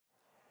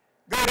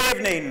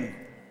evening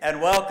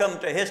and welcome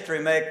to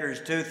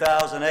Historymakers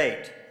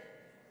 2008.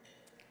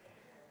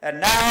 And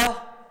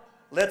now,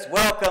 let's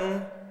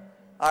welcome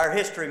our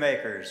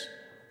Historymakers.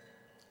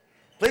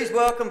 Please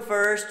welcome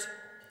first,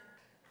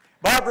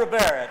 Barbara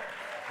Barrett.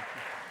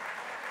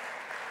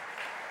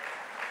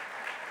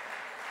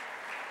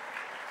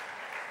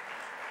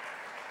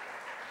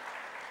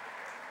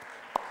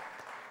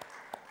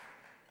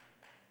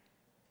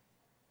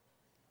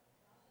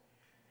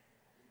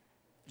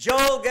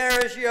 Joel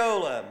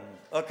Garagiola,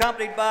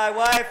 accompanied by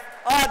wife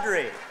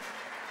Audrey.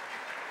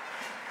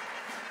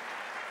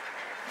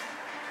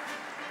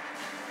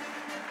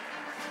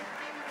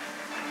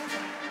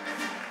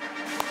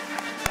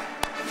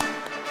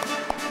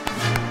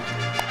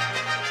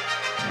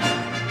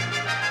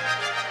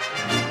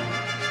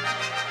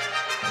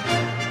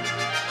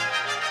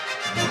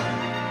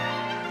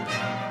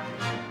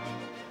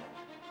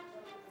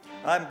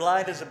 I'm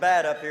blind as a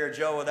bat up here,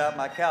 Joe, without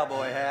my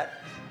cowboy hat.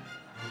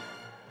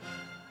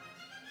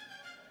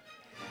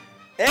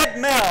 Ed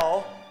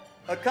Mell,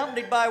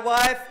 accompanied by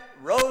wife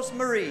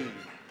Rosemarie.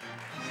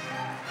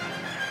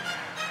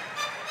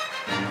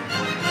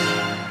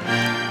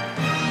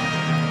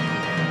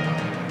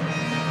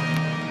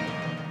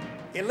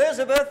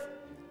 Elisabeth,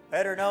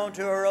 better known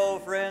to her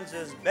old friends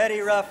as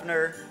Betty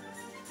Ruffner,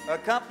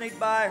 accompanied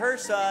by her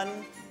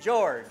son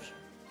George.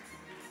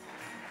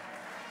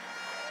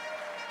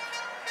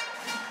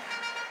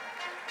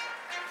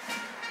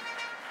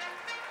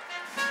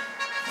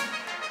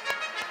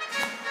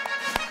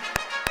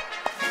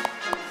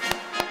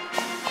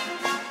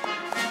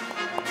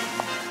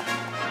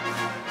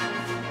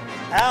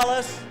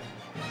 Alice,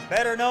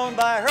 better known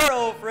by her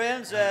old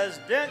friends as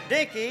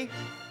Dinky,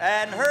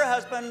 and her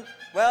husband,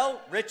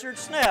 well, Richard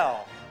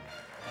Snell.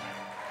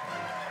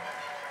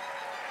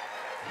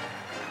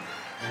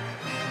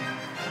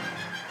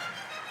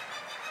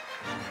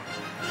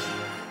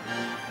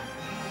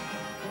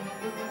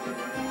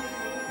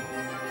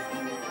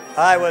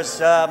 I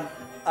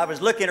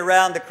was looking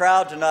around the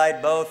crowd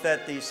tonight, both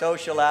at the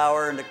social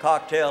hour and the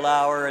cocktail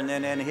hour, and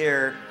then in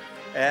here.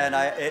 And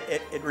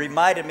it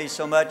reminded me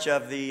so much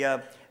of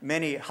the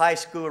many high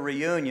school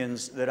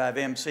reunions that I've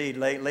emceed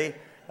lately.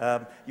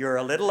 You're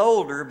a little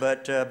older,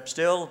 but you've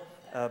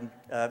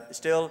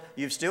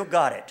still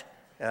got it.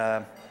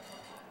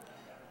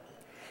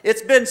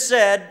 It's been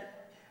said,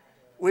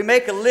 we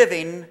make a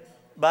living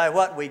by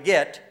what we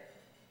get,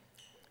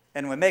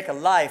 and we make a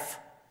life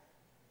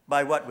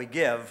by what we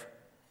give.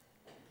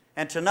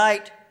 And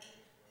tonight,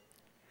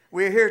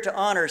 we're here to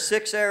honor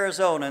 6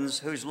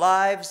 Arizonans whose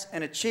lives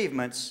and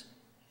achievements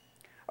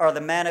are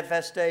the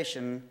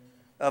manifestation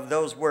of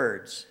those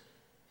words.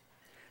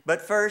 But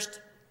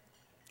first,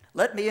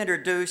 let me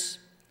introduce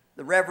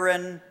the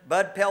Reverend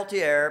Bud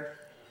Peltier,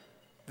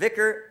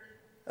 Vicar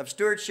of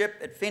Stewardship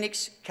at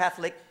Phoenix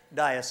Catholic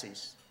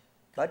Diocese.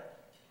 Bud?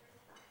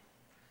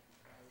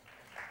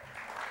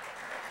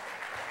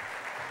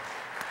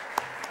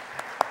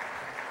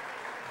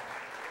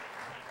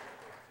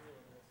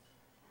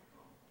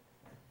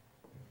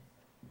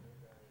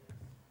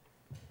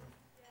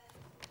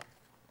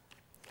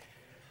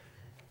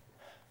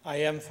 I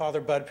am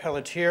Father Bud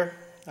Pelletier.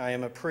 I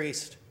am a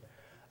priest,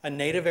 a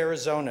native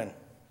Arizonan,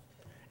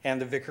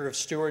 and the Vicar of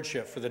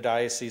Stewardship for the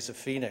Diocese of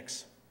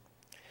Phoenix.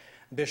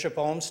 Bishop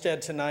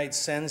Olmsted tonight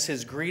sends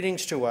his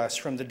greetings to us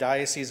from the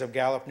Diocese of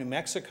Gallup, New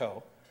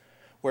Mexico,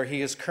 where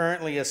he is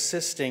currently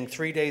assisting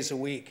 3 days a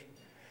week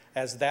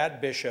as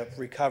that bishop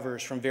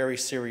recovers from very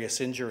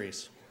serious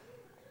injuries.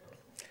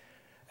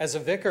 As a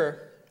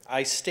vicar,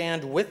 I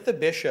stand with the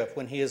bishop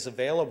when he is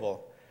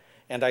available,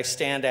 and I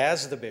stand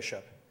as the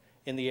bishop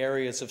in the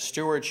areas of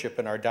stewardship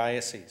in our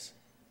diocese.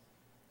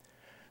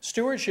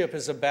 Stewardship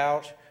is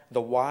about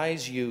the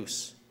wise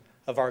use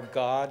of our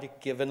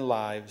God-given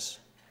lives,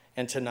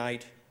 and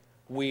tonight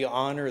we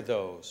honor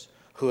those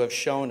who have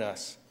shown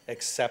us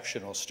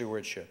exceptional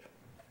stewardship.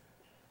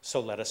 So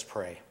let us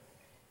pray.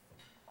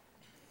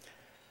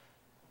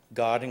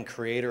 God and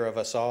Creator of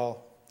us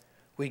all,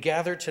 we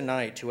gather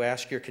tonight to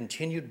ask your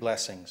continued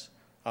blessings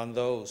on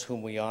those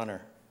whom we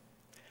honor.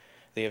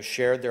 They have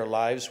shared their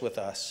lives with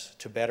us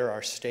to better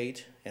our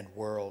state and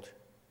world.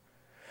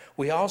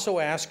 We also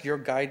ask your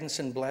guidance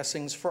and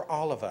blessings for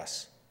all of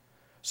us,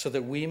 so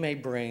that we may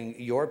bring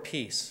your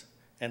peace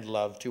and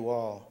love to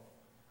all.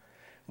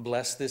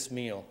 Bless this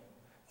meal,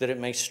 that it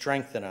may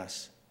strengthen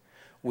us.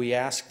 We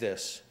ask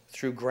this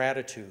through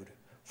gratitude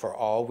for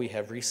all we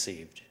have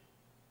received.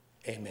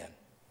 Amen.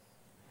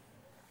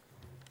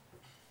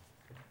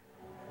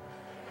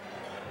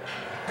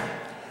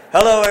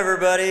 Hello,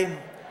 everybody.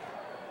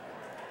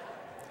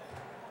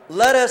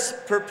 Let us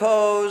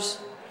propose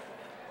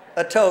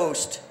a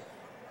toast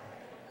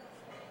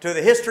to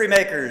the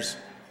Historymakers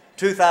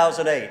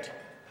 2008.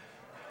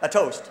 A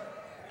toast.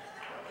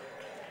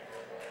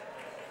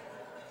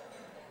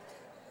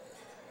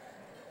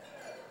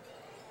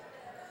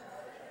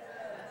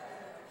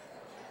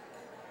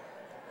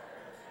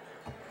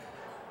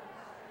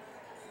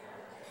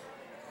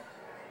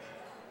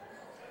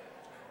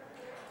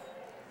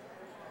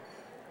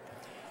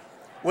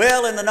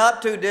 Well, in the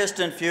not too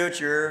distant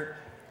future,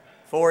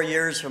 4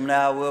 years from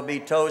now, we'll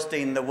be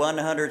toasting the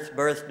 100th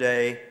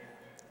birthday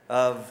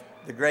of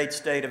the great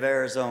state of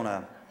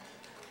Arizona.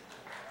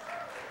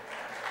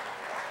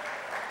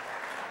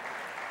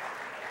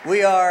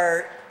 We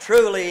are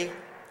truly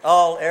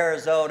all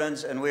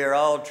Arizonans, and we are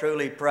all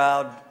truly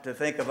proud to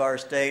think of our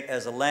state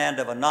as a land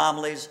of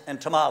anomalies and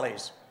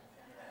tamales.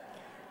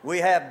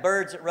 We have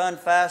birds that run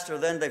faster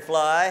than they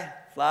fly,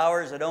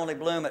 flowers that only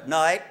bloom at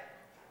night.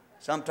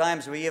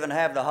 Sometimes we even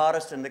have the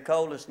hottest and the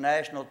coldest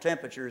national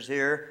temperatures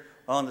here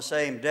on the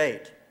same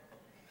date.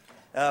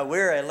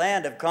 We're a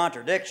land of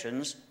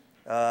contradictions.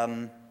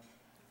 The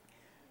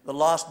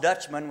Lost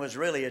Dutchman was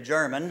really a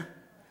German.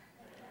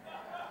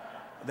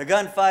 The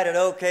gunfight at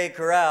OK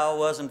Corral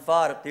wasn't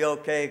fought at the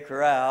OK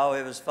Corral.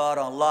 It was fought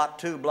on Lot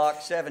 2,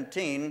 Block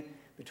 17,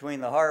 between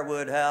the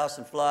Harwood House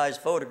and Fly's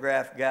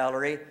Photograph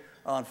Gallery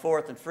on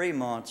 4th and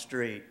Fremont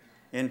Street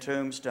in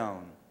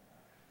Tombstone.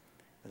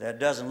 That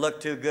doesn't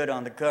look too good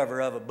on the cover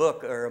of a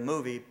book or a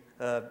movie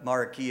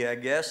marquee, I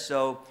guess,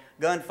 so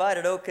gunfight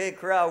at OK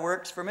Corral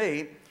works for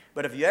me.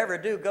 But if you ever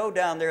do go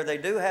down there, they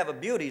do have a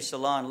beauty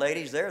salon,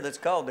 ladies, there that's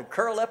called the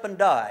Curl Up and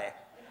Die.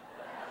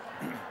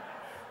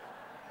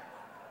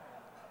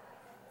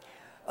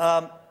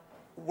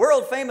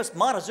 World-famous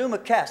Montezuma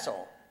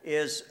Castle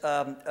is,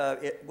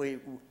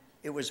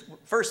 it was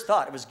first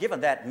thought, it was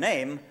given that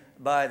name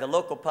by the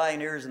local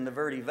pioneers in the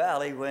Verde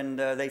Valley when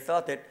they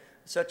thought that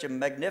such a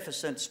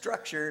magnificent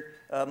structure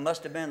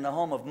must have been the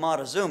home of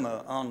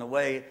Montezuma on the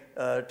way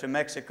to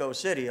Mexico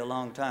City a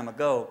long time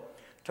ago.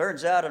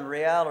 Turns out in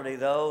reality,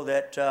 though,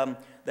 that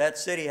that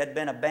city had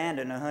been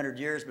abandoned 100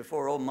 years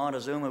before old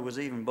Montezuma was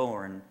even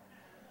born.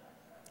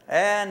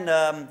 And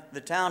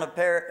the town of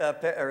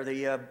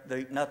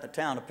not the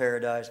town of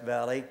Paradise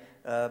Valley,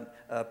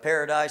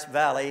 Paradise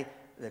Valley,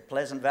 the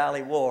Pleasant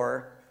Valley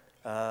War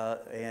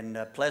in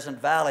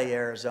Pleasant Valley,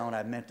 Arizona,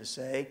 I meant to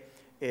say,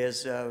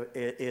 is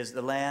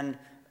the land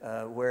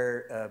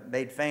where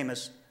made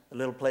famous a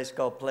little place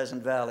called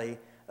Pleasant Valley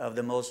of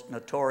the most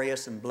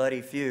notorious and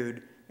bloody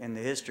feud in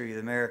the history of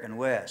the American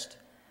West.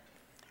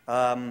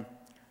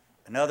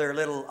 Another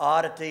little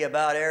oddity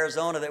about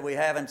Arizona that we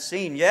haven't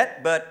seen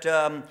yet, but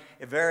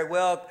very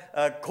well,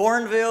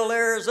 Cornville,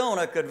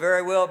 Arizona could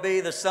very well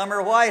be the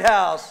summer White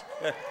House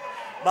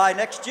by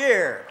next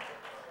year.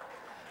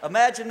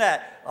 Imagine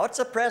that. What's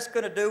the press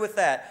going to do with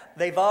that?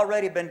 They've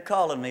already been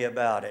calling me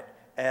about it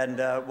and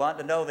want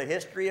to know the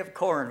history of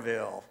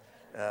Cornville.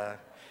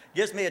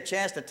 Gives me a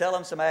chance to tell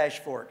them some Ash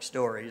Fork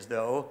stories,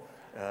 though.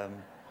 I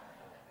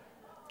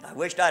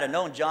wished I'd have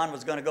known John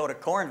was going to go to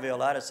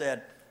Cornville. I'd have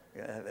said,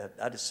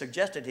 I'd have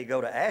suggested he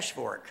go to Ash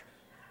Fork.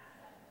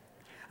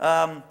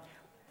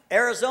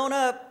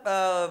 Arizona,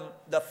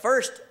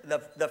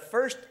 the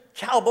first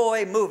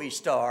cowboy movie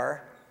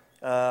star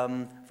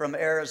from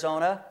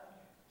Arizona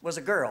was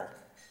a girl.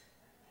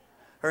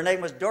 Her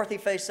name was Dorothy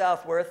Faye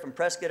Southworth from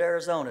Prescott,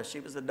 Arizona. She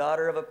was the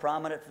daughter of a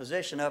prominent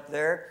physician up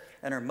there,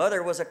 and her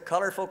mother was a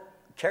colorful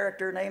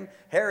character named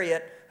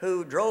Harriet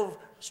who drove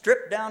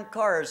stripped-down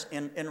cars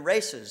in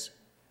races.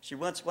 She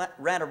once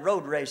ran a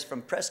road race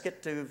from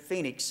Prescott to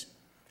Phoenix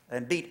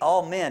and beat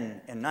all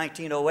men in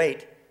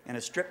 1908 in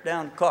a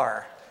stripped-down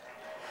car.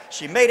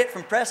 She made it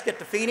from Prescott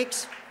to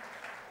Phoenix.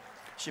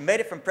 She made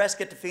it from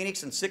Prescott to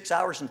Phoenix in 6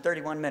 hours and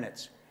 31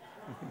 minutes.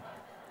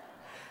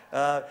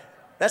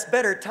 That's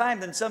better time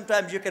than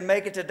sometimes you can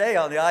make it today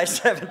on the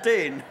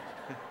I-17.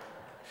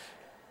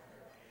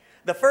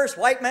 The first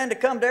white man to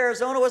come to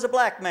Arizona was a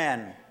black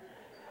man.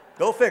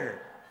 Go figure.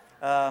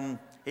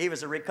 He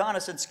was a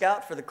reconnaissance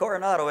scout for the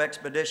Coronado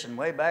expedition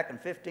way back in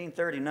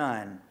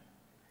 1539.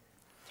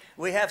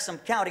 We have some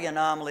county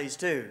anomalies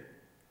too.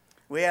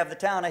 We have the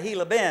town of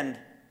Gila Bend.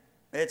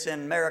 It's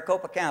in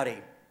Maricopa County.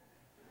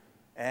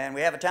 And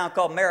we have a town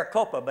called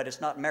Maricopa, but it's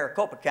not in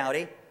Maricopa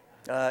County.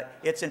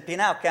 It's in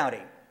Pinal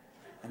County.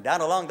 And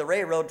down along the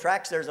railroad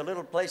tracks, there's a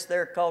little place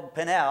there called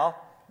Pinal,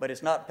 but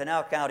it's not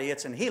Pinal County,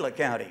 it's in Gila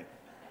County.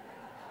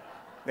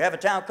 We have a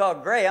town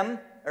called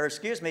Pima.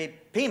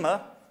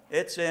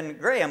 It's in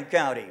Graham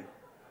County.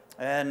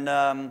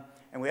 And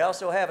we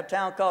also have a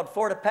town called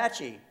Fort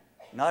Apache,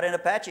 not in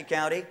Apache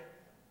County,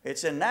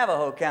 it's in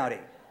Navajo County.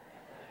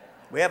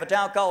 We have a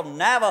town called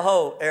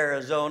Navajo,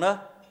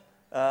 Arizona.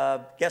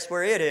 Guess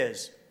where it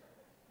is?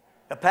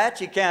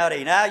 Apache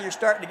County. Now you're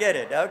starting to get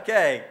it.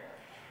 Okay.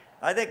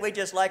 I think we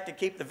just like to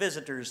keep the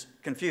visitors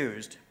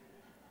confused.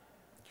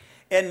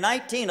 In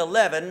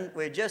 1911,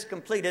 we just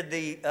completed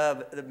the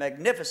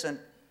magnificent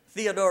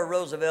Theodore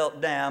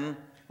Roosevelt Dam,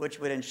 which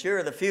would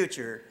ensure the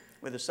future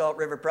with the Salt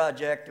River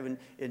Project, to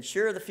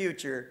ensure the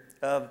future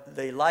of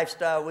the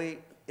lifestyle we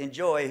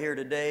enjoy here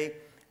today,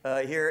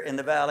 here in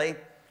the valley.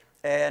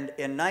 And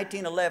in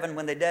 1911,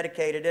 when they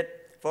dedicated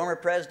it, former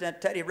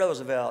President Teddy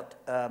Roosevelt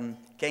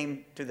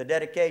came to the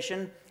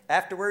dedication.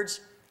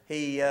 Afterwards,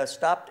 he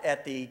stopped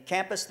at the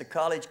campus, the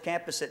college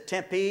campus at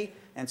Tempe,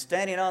 and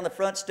standing on the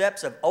front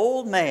steps of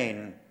Old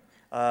Main,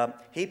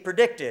 he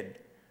predicted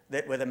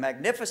that with a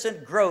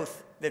magnificent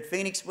growth that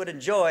Phoenix would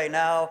enjoy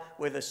now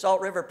with the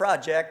Salt River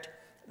Project,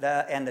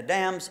 and the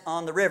dams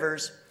on the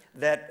rivers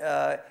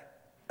that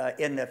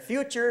in the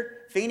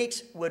future,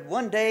 Phoenix would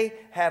one day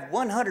have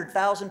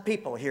 100,000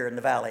 people here in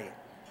the valley.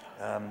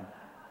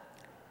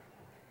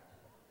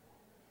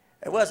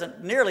 It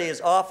wasn't nearly as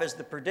off as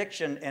the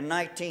prediction in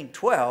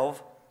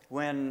 1912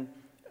 when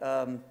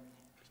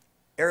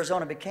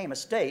Arizona became a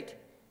state,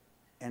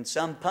 and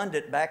some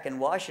pundit back in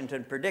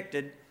Washington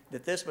predicted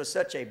that this was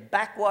such a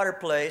backwater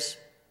place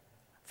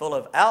full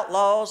of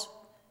outlaws,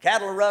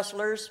 cattle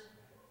rustlers,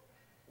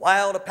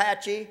 wild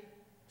Apache,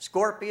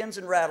 scorpions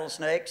and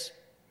rattlesnakes,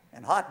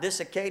 and hot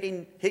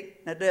desiccating heat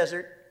in the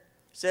desert,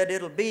 said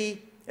it'll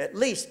be at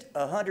least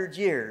 100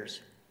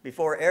 years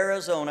before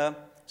Arizona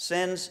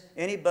sends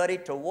anybody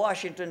to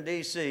Washington,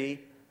 D.C.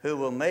 who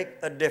will make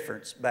a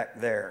difference back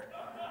there.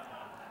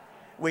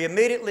 We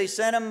immediately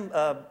sent him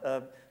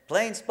a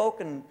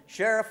plain-spoken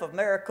sheriff of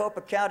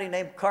Maricopa County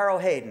named Carl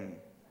Hayden.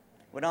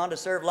 Went on to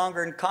serve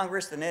longer in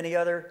Congress than any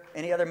other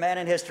man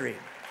in history.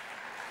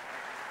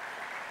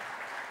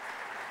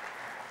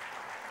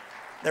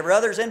 There were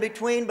others in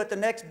between, but the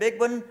next big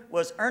one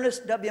was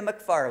Ernest W.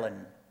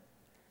 McFarland,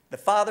 the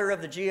father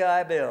of the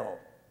GI Bill,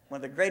 one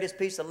of the greatest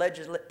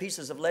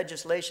pieces of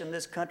legislation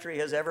this country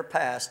has ever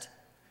passed,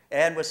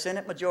 and was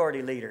Senate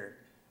Majority Leader.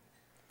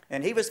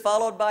 And he was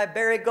followed by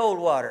Barry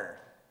Goldwater,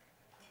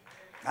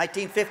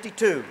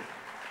 1952.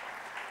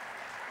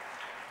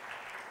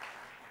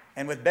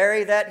 And with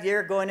Barry that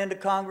year going into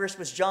Congress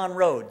was John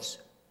Rhodes.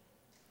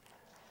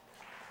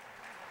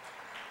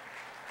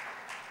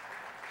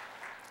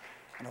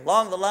 And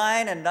along the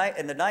line in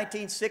the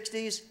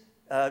 1960s,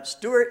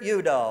 Stuart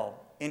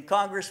Udall in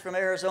Congress from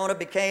Arizona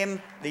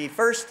became the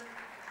first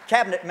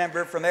cabinet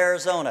member from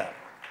Arizona.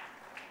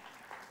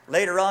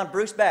 Later on,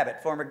 Bruce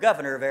Babbitt, former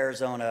governor of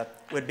Arizona,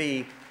 would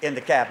be in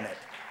the cabinet.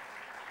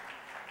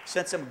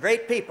 Sent some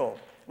great people.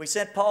 We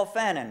sent Paul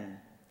Fannin.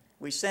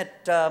 We sent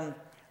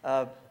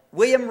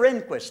William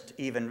Rehnquist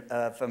even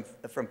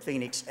from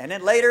Phoenix. And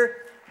then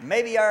later,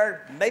 maybe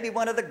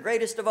one of the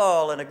greatest of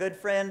all and a good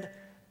friend,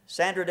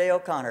 Sandra Day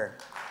O'Connor.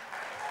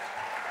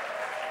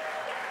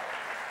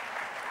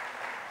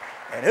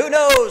 And who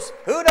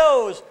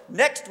knows,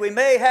 next we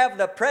may have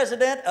the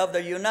President of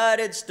the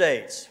United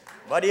States.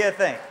 What do you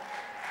think?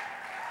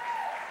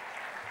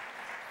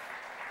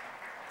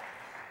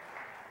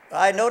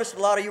 I noticed a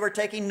lot of you were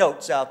taking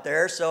notes out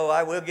there, so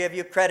I will give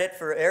you credit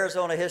for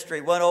Arizona History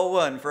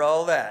 101 for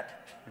all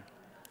that.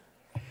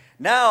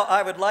 Now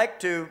I would like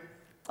to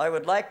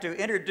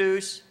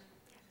introduce,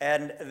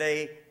 and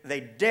they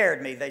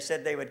dared me. They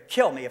said they would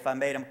kill me if I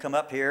made them come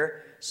up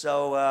here,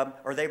 so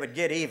or they would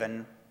get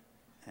even.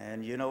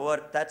 And you know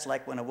what? That's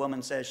like when a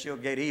woman says she'll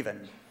get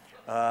even.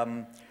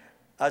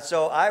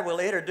 So I will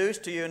introduce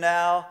to you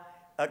now.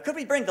 Could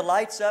we bring the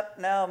lights up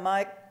now,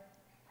 Mike?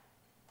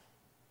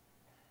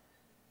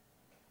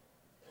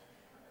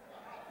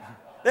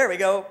 There we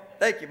go.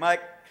 Thank you,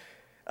 Mike.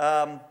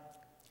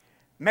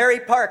 Mary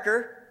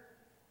Parker,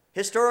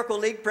 Historical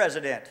League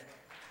President.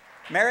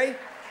 Mary?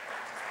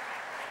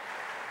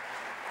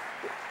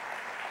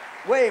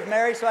 Wave,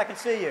 Mary, so I can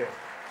see you.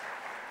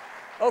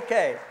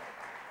 Okay.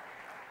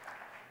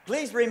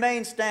 Please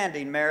remain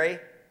standing, Mary.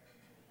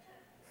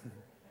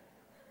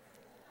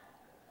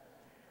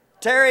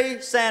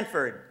 Terry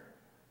Sanford.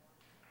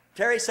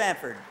 Terry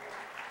Sanford.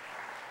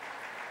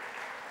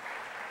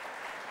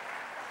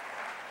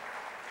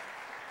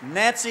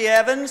 Nancy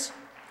Evans.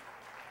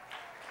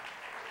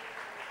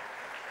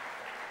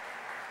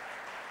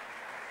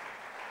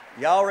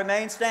 Y'all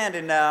remain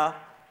standing now.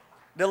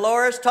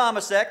 Dolores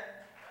Tomasek.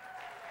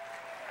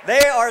 They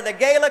are the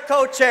gala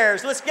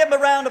co-chairs. Let's give them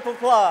a round of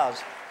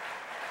applause.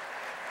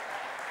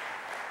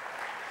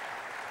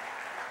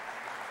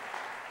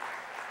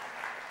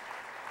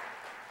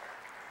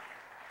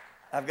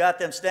 I've got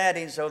them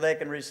standing so they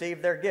can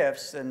receive their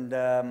gifts,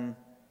 and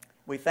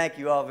we thank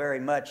you all very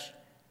much,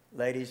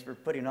 ladies, for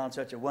putting on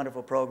such a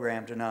wonderful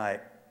program tonight.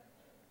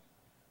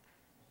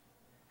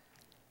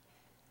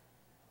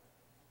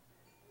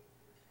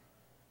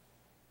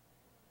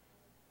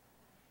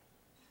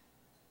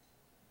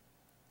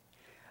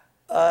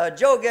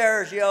 Joe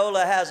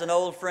Garagiola has an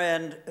old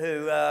friend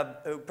who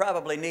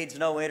probably needs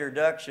no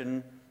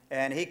introduction,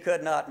 and he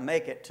could not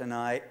make it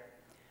tonight.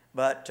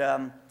 But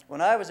when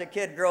I was a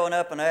kid growing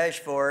up in Ash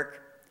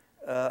Fork,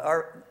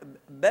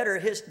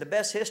 the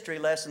best history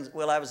lessons,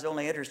 well, I was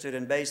only interested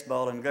in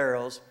baseball and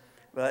girls,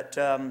 but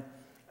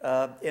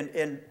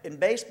in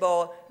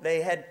baseball,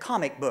 they had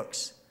comic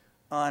books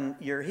on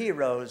your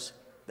heroes.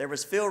 There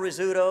was Phil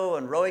Rizzuto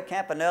and Roy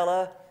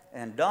Campanella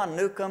and Don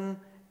Newcomb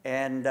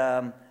and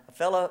a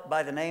fellow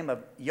by the name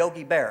of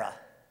Yogi Berra.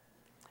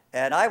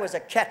 And I was a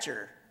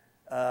catcher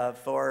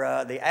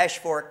for the Ash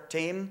Fork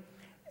team,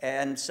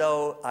 and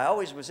so I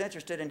always was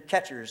interested in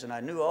catchers, and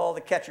I knew all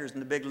the catchers in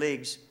the big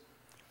leagues.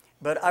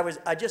 But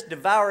I just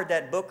devoured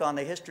that book on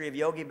the history of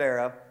Yogi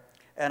Berra,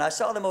 and I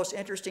saw the most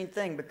interesting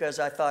thing because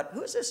I thought,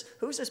 who's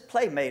this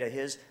playmate of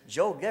his,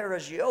 Joe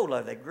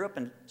Garagiola? They grew up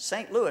in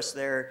St. Louis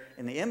there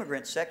in the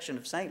immigrant section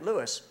of St.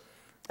 Louis.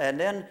 And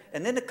then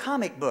the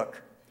comic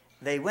book.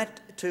 They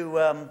went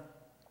to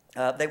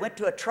they went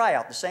to a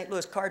tryout. The St.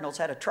 Louis Cardinals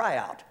had a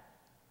tryout.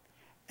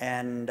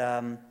 And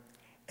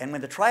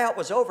when the tryout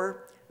was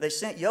over, they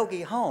sent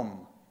Yogi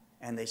home,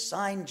 and they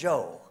signed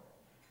Joe.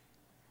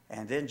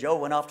 And then Joe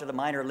went off to the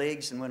minor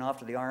leagues and went off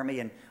to the Army,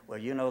 and, well,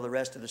 you know the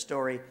rest of the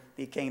story.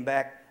 He came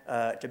back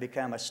to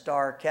become a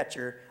star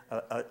catcher,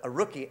 a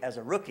rookie,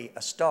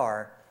 a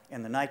star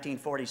in the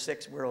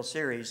 1946 World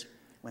Series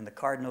when the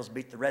Cardinals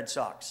beat the Red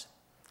Sox.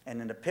 And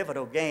in the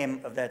pivotal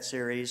game of that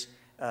series,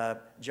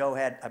 Joe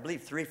had, I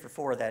believe, 3 for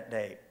 4 that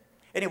day.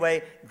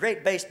 Anyway,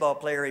 great baseball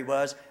player he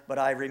was, but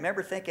I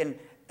remember thinking,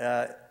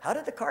 how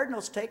did the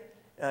Cardinals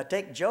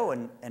take Joe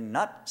and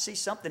not see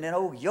something in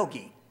old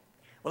Yogi?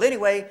 Well,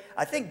 anyway,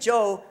 I think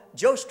Joe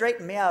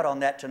straightened me out on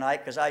that tonight,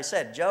 because I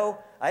said,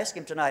 I asked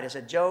him tonight, I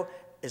said, Joe,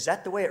 is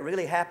that the way it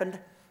really happened?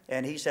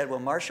 And he said, well,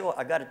 Marshall,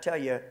 I got to tell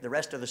you the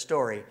rest of the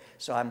story.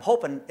 So I'm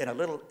hoping in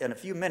a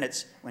few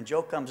minutes, when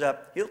Joe comes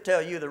up, he'll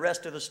tell you the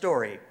rest of the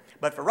story.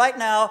 But for right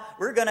now,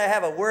 we're going to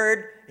have a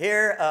word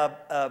here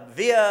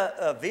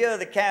via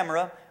the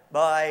camera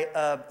by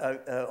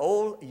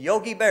old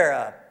Yogi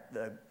Berra,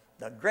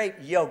 the great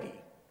Yogi.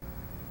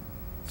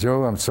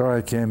 Joe, I'm sorry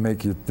I can't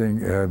make your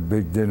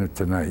big dinner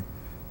tonight.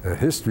 A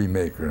history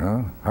maker,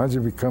 huh? How'd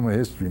you become a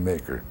history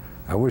maker?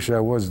 I wish I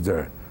was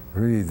there,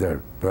 really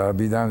there, but I'll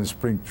be down in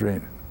spring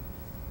training.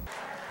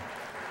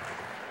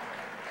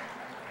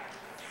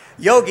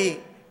 Yogi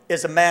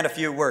is a man of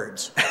few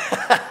words.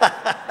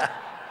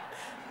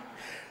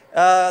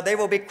 They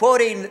will be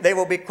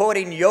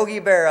quoting Yogi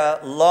Berra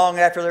long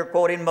after they're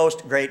quoting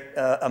most great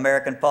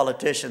American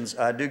politicians,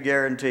 I do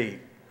guarantee.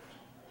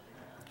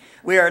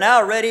 We are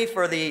now ready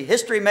for the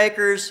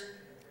Historymakers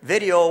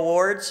Video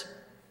Awards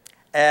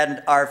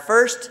and our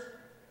first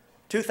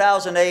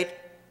 2008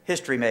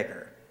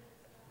 Historymaker.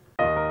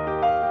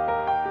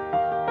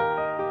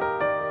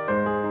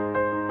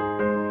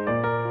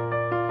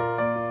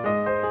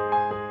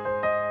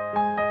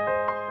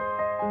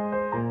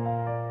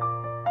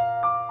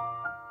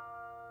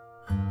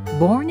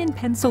 Born in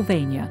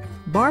Pennsylvania,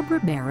 Barbara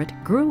Barrett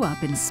grew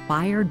up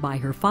inspired by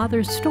her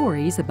father's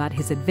stories about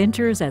his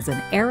adventures as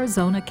an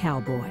Arizona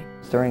cowboy.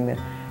 During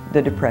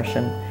the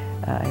Depression,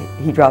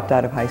 he dropped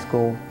out of high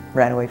school,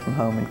 ran away from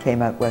home, and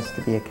came out west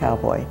to be a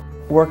cowboy.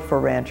 Worked for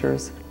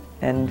ranchers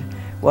and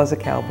was a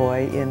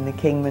cowboy in the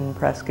Kingman,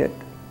 Prescott,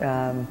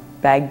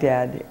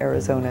 Baghdad,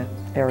 Arizona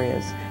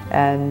areas,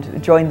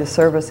 and joined the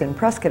service in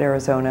Prescott,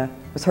 Arizona.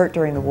 Was hurt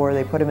during the war.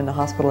 They put him in the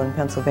hospital in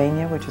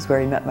Pennsylvania, which is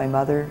where he met my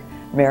mother,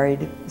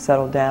 married,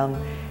 settled down,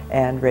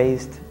 and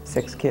raised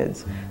 6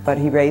 kids. But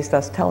he raised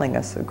us telling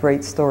us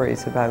great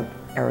stories about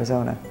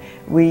Arizona.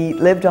 We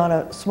lived on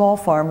a small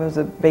farm. It was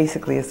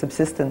basically a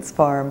subsistence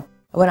farm.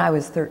 When I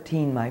was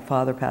 13, my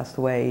father passed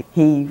away.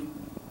 He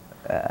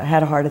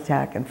had a heart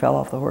attack and fell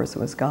off the horse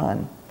and was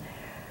gone.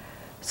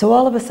 So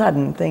all of a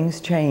sudden,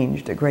 things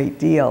changed a great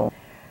deal.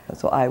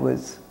 So I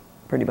was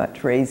pretty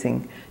much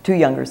raising 2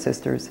 younger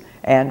sisters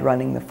and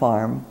running the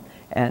farm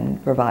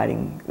and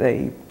providing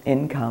the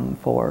income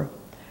for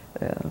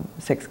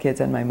 6 kids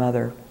and my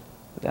mother,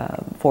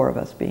 4 of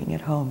us being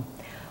at home.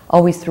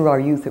 Always through our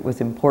youth it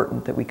was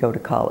important that we go to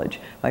college.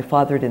 My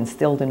father had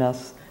instilled in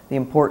us the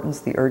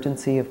importance, the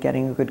urgency of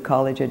getting a good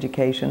college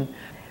education.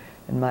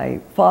 And my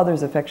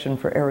father's affection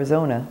for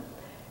Arizona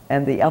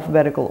and the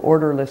alphabetical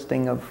order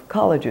listing of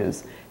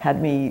colleges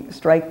had me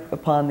strike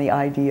upon the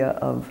idea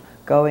of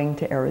going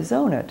to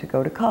Arizona to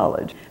go to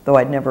college, though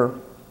I'd never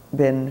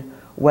been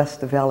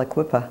west of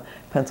Aliquippa,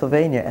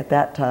 Pennsylvania at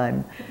that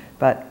time,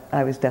 but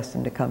I was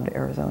destined to come to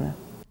Arizona.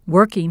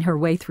 Working her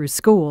way through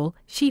school,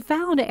 she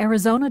found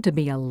Arizona to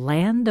be a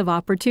land of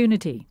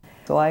opportunity.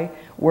 So I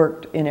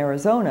worked in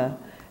Arizona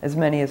as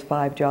many as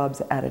 5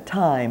 jobs at a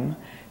time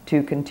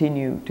to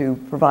continue to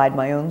provide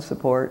my own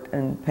support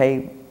and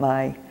pay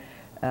my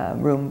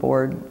room,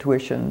 board,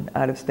 tuition,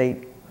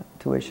 out-of-state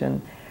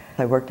tuition.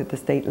 I worked at the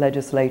state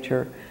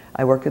legislature,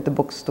 I worked at the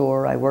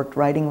bookstore, I worked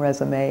writing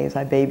resumes,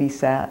 I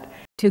babysat.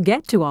 To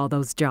get to all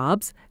those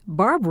jobs,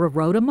 Barbara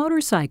rode a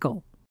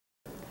motorcycle.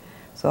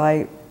 So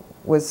I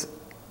was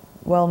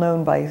well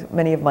known by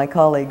many of my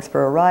colleagues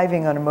for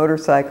arriving on a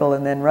motorcycle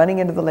and then running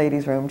into the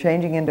ladies' room,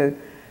 changing into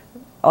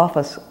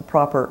office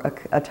proper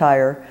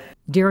attire.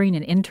 During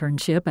an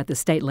internship at the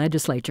state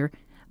legislature,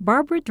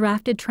 Barbara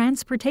drafted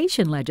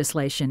transportation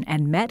legislation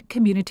and met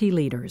community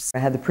leaders. I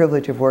had the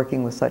privilege of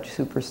working with such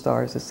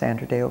superstars as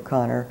Sandra Day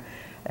O'Connor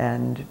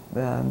and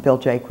Bill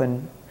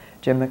Jaquin,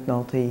 Jim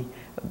McNulty,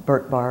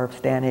 Bert Barb,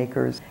 Stan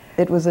Akers.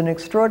 It was an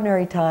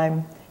extraordinary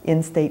time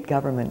in state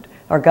government.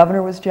 Our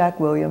governor was Jack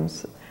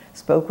Williams,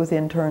 spoke with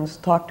interns,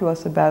 talked to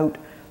us about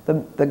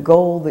the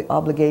goal, the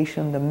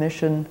obligation, the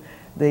mission,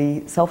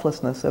 the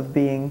selflessness of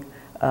being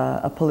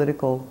a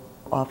political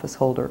office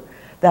holder.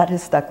 That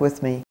has stuck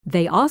with me.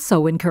 They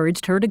also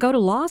encouraged her to go to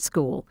law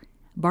school.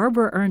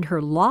 Barbara earned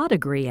her law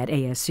degree at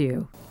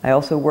ASU. I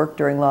also worked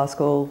during law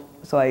school,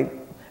 so I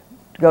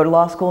go to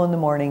law school in the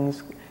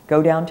mornings,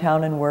 go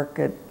downtown and work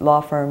at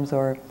law firms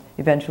or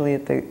eventually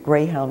at the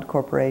Greyhound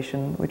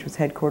Corporation, which was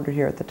headquartered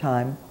here at the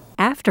time.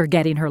 After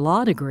getting her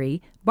law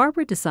degree,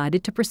 Barbara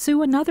decided to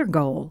pursue another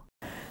goal.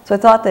 So I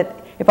thought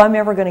that if I'm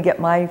ever going to get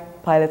my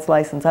pilot's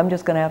license, I'm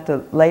just going to have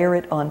to layer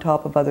it on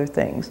top of other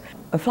things.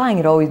 Flying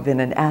had always been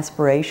an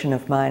aspiration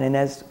of mine, and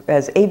as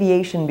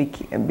aviation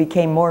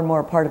became more and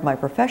more a part of my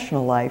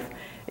professional life,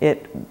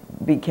 it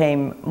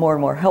became more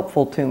and more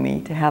helpful to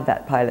me to have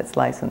that pilot's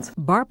license.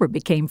 Barbara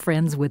became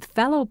friends with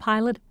fellow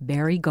pilot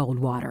Barry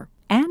Goldwater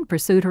and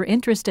pursued her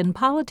interest in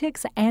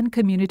politics and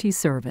community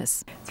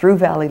service. Through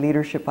Valley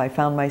Leadership, I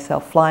found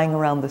myself flying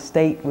around the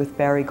state with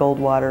Barry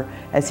Goldwater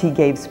as he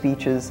gave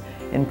speeches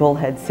in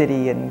Bullhead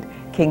City and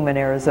Kingman,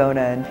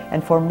 Arizona.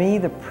 And for me,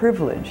 the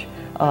privilege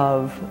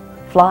of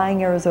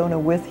flying Arizona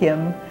with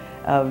him,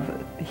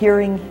 of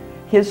hearing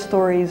his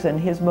stories and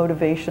his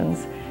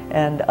motivations,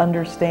 and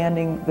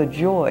understanding the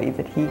joy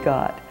that he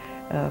got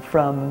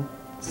from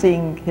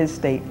seeing his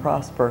state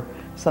prosper,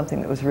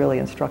 something that was really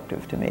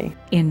instructive to me.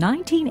 In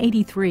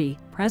 1983,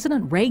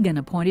 President Reagan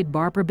appointed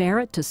Barbara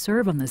Barrett to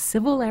serve on the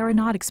Civil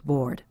Aeronautics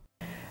Board.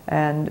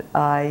 And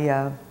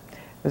I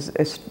was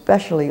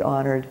especially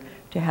honored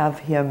to have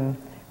him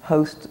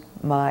host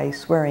my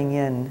swearing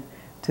in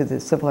to the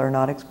Civil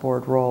Aeronautics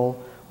Board role,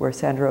 where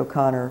Sandra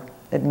O'Connor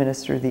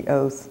administered the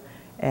oath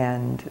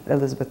and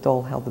Elisabeth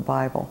Dole held the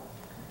Bible.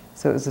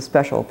 So it was a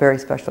special, very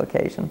special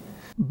occasion.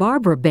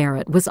 Barbara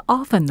Barrett was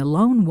often the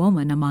lone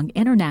woman among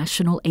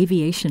international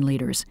aviation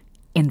leaders.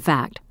 In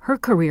fact, her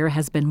career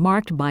has been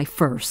marked by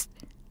firsts.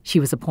 She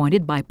was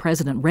appointed by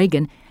President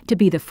Reagan to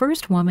be the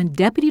first woman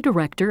deputy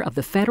director of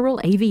the Federal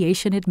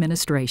Aviation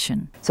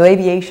Administration. So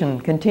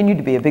aviation continued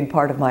to be a big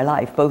part of my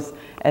life, both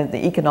as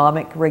the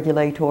economic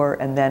regulator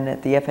and then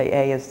at the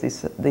FAA as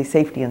the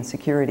safety and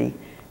security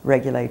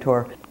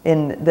regulator.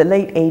 In the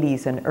late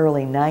 80s and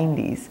early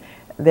 90s,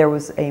 there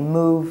was a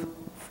move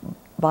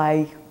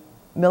by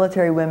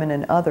military women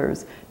and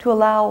others to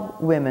allow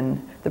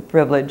women the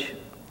privilege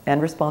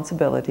and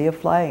responsibility of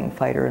flying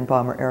fighter and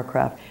bomber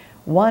aircraft.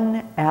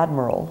 One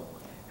admiral,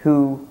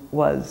 who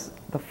was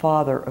the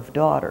father of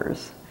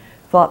daughters,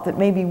 thought that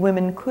maybe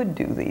women could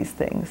do these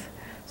things.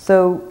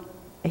 So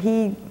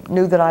he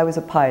knew that I was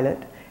a pilot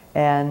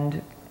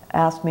and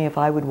asked me if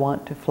I would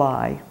want to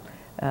fly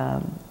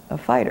a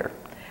fighter.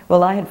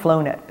 Well, I had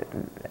flown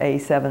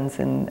A-7s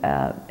and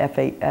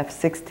F-8,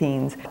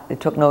 F-16s. It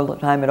took no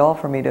time at all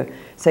for me to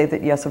say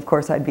that, yes, of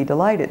course, I'd be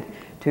delighted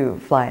to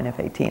fly an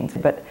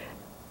F-18. But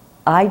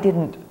I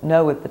didn't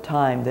know at the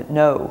time that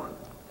no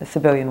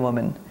civilian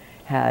woman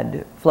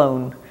had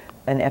flown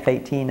an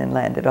F-18 and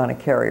landed on a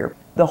carrier.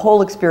 The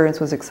whole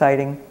experience was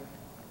exciting.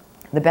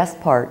 The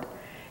best part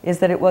is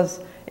that it was,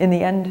 in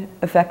the end,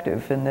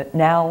 effective, and that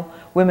now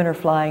women are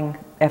flying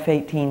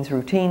F-18s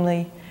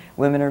routinely.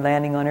 Women are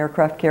landing on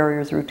aircraft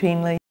carriers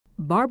routinely.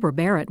 Barbara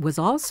Barrett was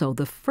also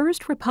the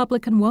first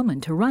Republican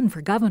woman to run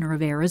for governor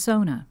of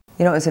Arizona.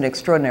 You know, it was an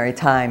extraordinary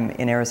time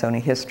in Arizona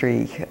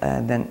history,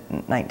 then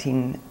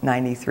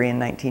 1993 and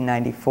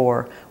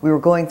 1994. We were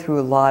going through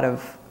a lot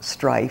of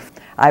strife.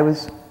 I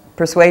was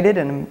persuaded,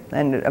 and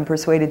I'm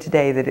persuaded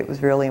today, that it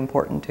was really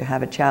important to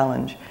have a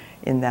challenge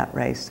in that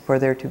race, for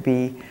there to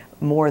be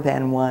more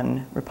than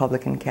one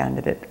Republican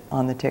candidate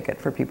on the ticket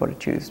for people to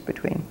choose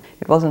between.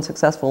 It wasn't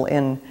successful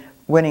in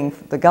winning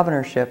the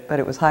governorship, but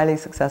it was highly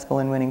successful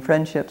in winning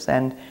friendships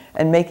and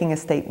making a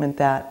statement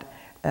that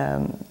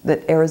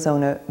that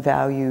Arizona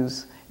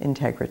values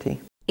integrity.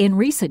 In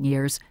recent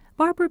years,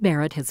 Barbara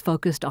Barrett has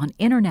focused on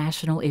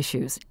international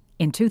issues.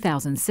 In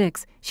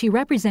 2006, she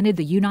represented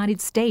the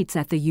United States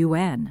at the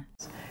UN.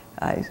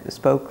 I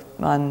spoke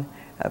on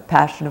a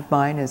passion of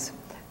mine is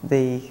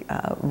the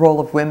role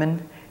of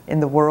women in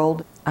the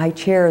world. I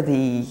chair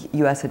the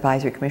U.S.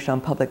 Advisory Commission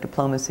on Public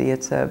Diplomacy.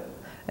 It's an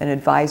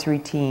advisory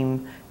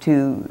team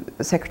to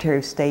Secretary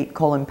of State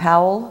Colin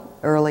Powell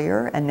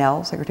earlier, and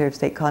now Secretary of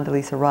State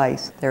Condoleezza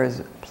Rice. There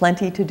is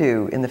plenty to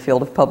do in the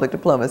field of public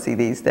diplomacy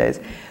these days.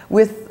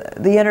 With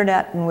the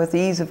internet and with the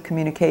ease of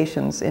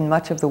communications in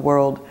much of the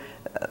world,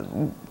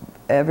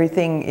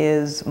 everything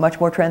is much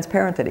more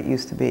transparent than it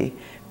used to be.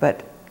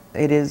 But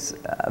it is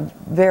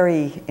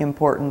very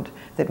important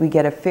that we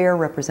get a fair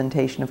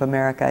representation of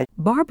America.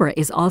 Barbara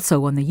is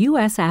also on the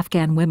U.S.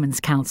 Afghan Women's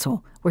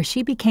Council, where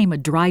she became a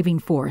driving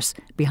force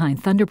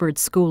behind Thunderbird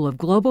School of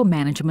Global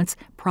Management's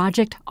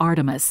Project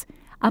Artemis,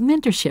 a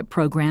mentorship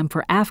program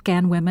for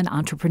Afghan women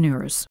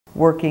entrepreneurs.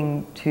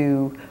 Working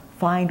to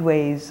find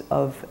ways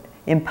of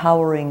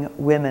empowering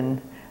women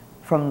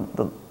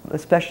from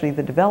especially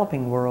the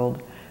developing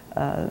world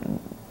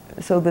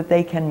so that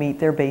they can meet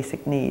their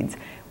basic needs.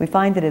 We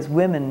find that as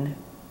women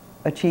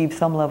achieve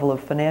some level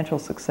of financial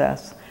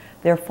success,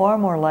 they're far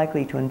more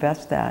likely to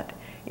invest that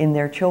in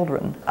their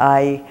children.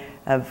 I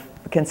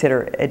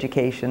consider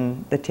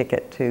education the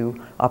ticket to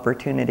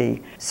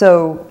opportunity.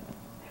 So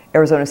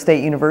Arizona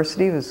State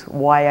University was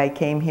why I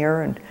came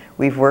here, and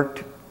we've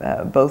worked,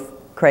 both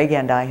Craig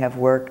and I have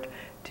worked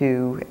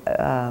to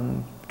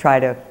try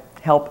to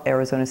help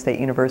Arizona State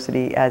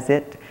University as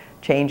it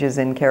changes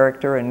in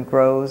character and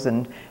grows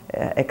and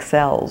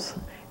excels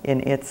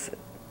in its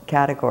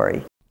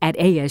category. At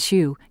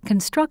ASU,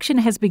 construction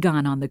has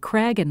begun on the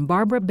Craig and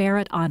Barbara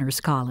Barrett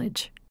Honors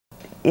College.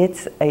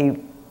 It's a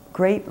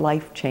great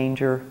life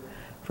changer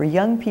for for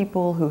young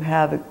people who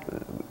have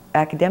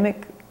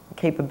academic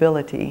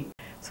capability.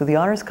 So the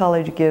Honors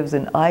College gives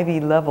an Ivy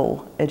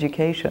level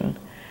education,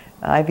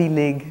 Ivy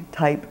League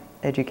type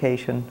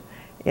education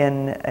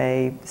in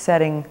a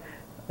setting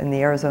in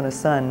the Arizona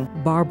sun.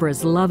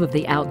 Barbara's love of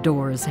the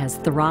outdoors has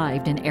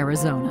thrived in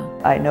Arizona.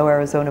 I know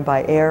Arizona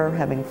by air,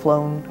 having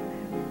flown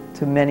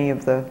to many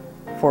of the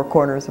four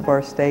corners of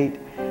our state,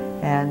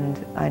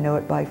 and I know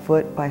it by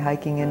foot, by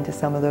hiking into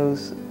some of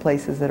those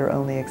places that are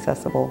only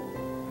accessible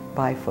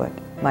by foot.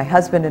 My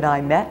husband and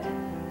I met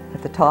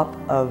at the top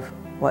of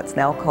what's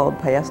now called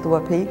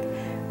Paestawa Peak.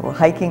 We're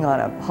hiking on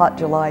a hot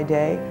July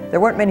day. There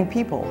weren't many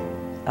people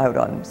out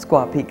on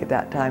Squaw Peak at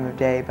that time of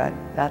day, but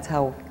that's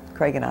how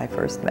Craig and I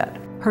first met.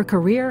 Her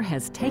career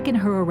has taken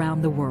her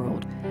around the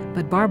world,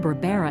 but Barbara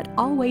Barrett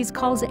always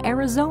calls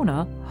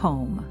Arizona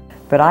home.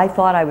 But I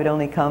thought I would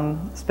only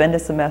come, spend a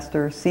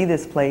semester, see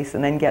this place,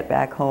 and then get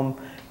back home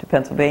to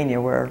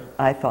Pennsylvania, where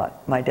I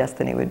thought my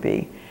destiny would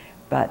be.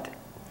 But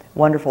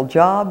wonderful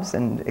jobs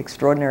and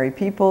extraordinary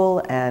people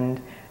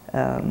and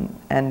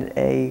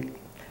a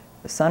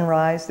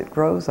sunrise that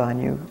grows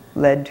on you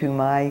led to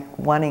my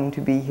wanting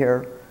to be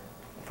here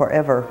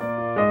forever.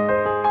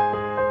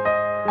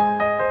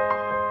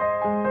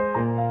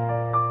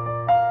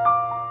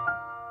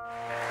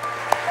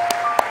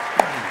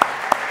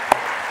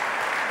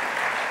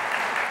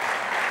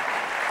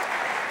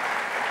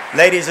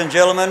 Ladies and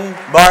gentlemen,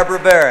 Barbara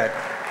Barrett.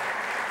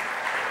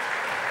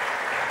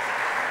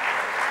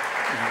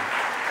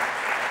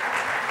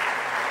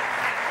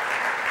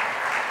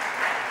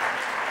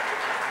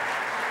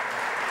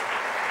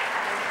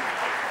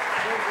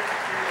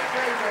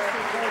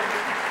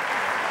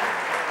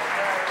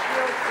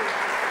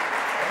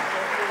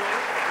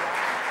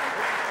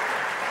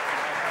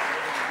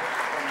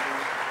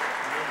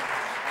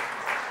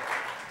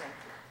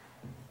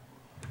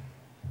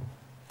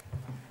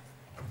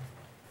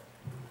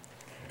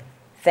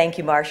 Thank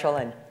you, Marshall,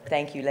 and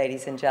thank you,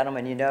 ladies and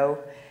gentlemen. You know,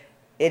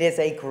 it is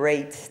a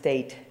great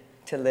state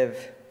to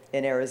live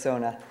in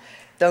Arizona.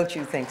 Don't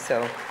you think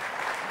so?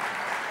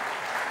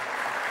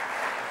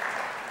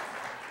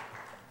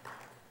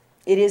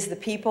 It is the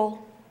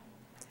people,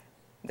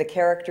 the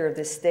character of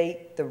this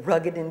state, the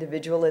rugged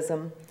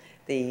individualism,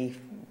 the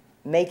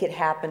make it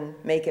happen,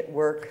 make it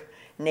work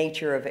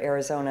nature of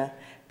Arizona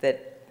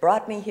that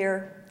brought me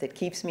here, that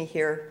keeps me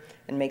here,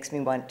 and makes me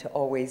want to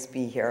always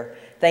be here.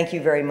 Thank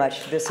you very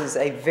much. This is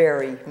a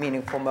very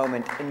meaningful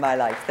moment in my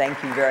life.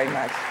 Thank you very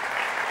much.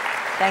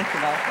 Thank you,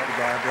 Mel. Thank you,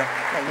 Barbara.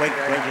 Wait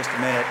just a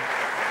minute.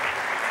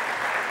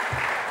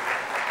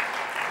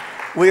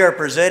 We are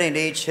presenting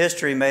each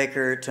history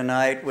maker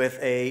tonight with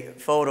a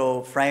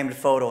photo, framed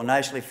photo,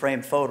 nicely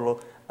framed photo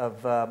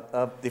of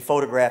the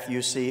photograph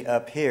you see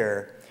up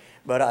here.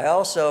 But I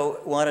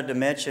also wanted to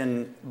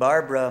mention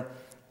Barbara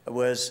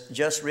was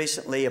just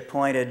recently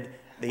appointed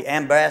the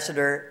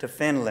ambassador to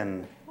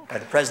Finland by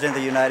the President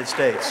of the United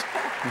States.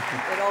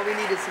 But all we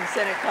need is some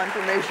Senate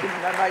confirmation,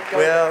 and I might go.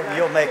 Well,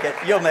 you'll make it.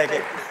 You'll make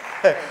it.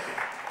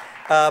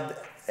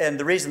 And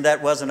the reason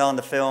that wasn't on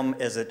the film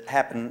is it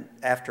happened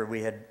after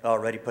we had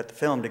already put the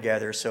film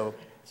together, so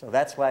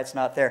that's why it's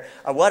not there.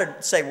 I wanted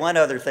to say one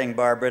other thing,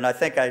 Barbara, and I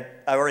think I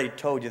already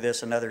told you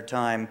this another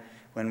time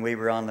when we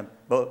were on the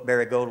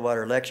Barry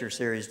Goldwater lecture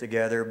series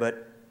together,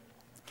 but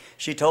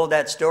she told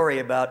that story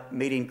about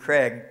meeting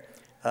Craig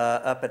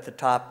up at the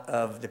top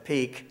of the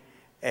peak,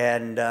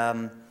 and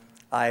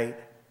I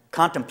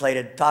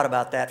thought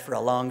about that for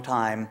a long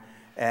time,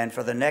 and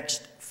for the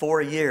next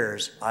 4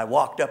 years, I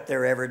walked up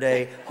there every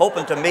day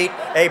hoping to meet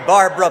a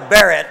Barbara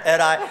Barrett,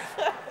 and I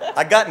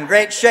got in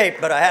great shape,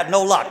 but I had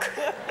no luck.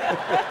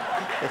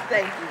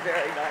 Thank you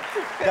very much.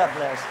 God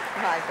bless.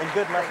 Hi. And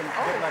good luck.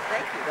 Good luck.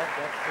 Thank you. That's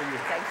for you.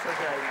 Thanks so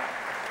very much.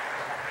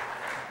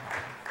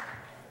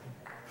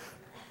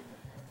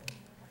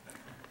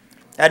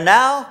 And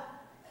now,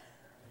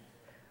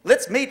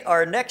 let's meet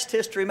our next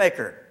history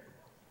maker.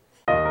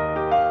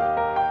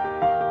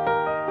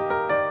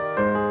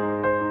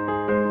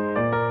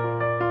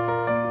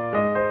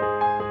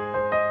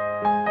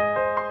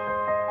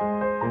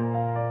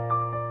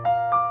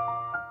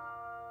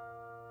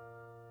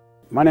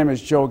 My name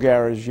is Joe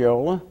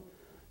Garagiola,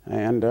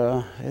 and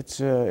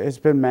it's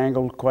been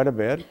mangled quite a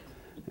bit,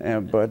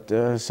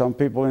 but some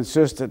people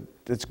insist that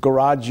it's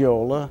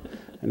Garagiola,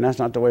 and that's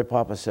not the way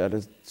Papa said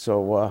it,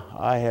 so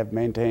I have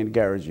maintained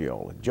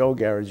Garagiola, Joe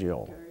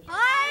Garagiola.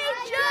 Hi,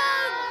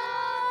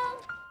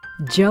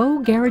 Joe!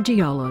 Joe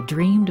Garagiola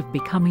dreamed of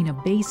becoming a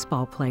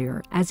baseball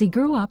player as he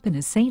grew up in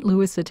a St.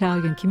 Louis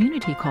Italian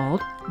community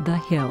called The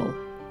Hill.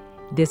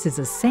 This is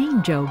the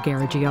same Joe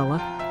Garagiola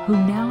who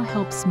now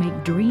helps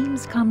make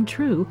dreams come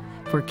true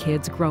for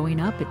kids growing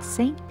up at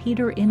St.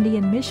 Peter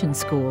Indian Mission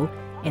School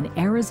in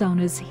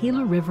Arizona's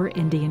Gila River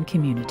Indian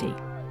community.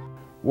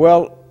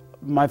 Well,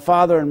 my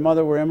father and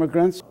mother were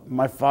immigrants.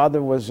 My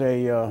father was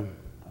a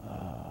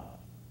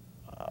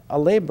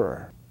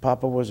laborer.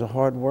 Papa was a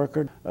hard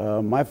worker.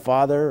 My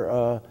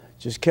father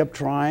just kept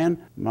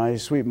trying. My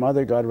sweet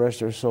mother, God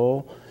rest her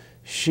soul,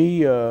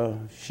 she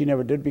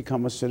never did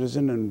become a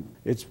citizen, and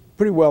it's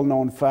pretty well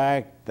known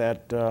fact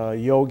that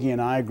Yogi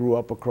and I grew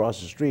up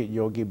across the street,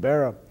 Yogi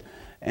Barrett,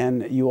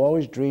 and you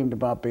always dreamed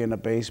about being a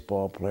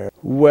baseball player.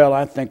 Well,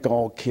 I think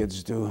all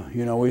kids do.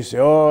 You know, we say,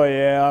 oh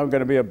yeah, I'm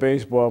going to be a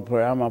baseball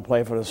player. I'm going to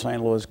play for the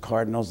St. Louis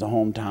Cardinals, the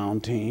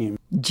hometown team.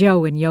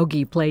 Joe and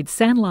Yogi played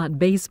sandlot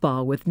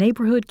baseball with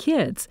neighborhood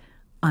kids,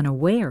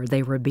 unaware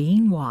they were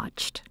being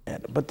watched.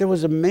 But there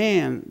was a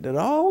man that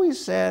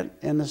always sat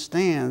in the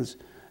stands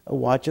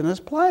watching us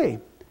play.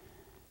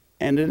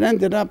 And it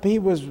ended up, he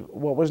was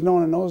what was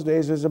known in those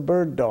days as a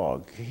bird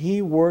dog.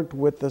 He worked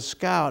with the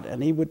scout,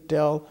 and he would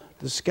tell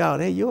the scout,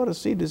 hey, you ought to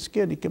see this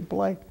kid, he can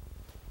play.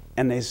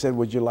 And they said,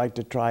 would you like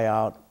to try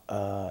out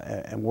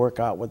and work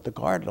out with the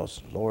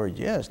Cardinals? Lord,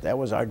 yes, that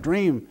was our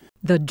dream.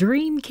 The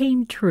dream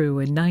came true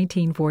in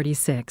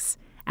 1946.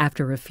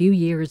 After a few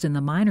years in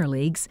the minor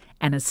leagues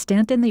and a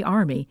stint in the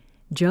Army,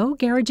 Joe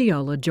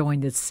Garagiola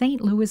joined the St.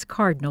 Louis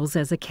Cardinals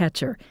as a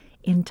catcher,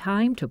 in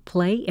time to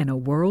play in a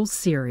World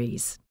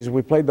Series.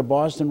 We played the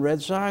Boston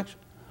Red Sox.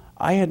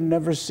 I had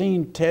never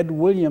seen Ted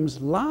Williams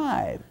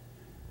live,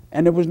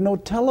 and there was no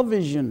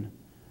television.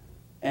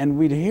 And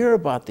we'd hear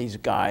about these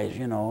guys,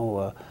 you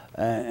know,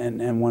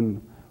 and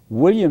when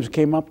Williams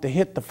came up to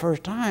hit the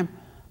first time,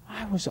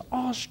 I was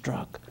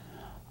awestruck.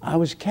 I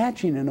was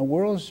catching in a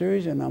World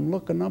Series, and I'm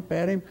looking up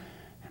at him,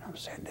 and I'm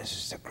saying, this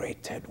is the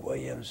great Ted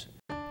Williams.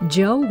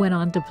 Joe went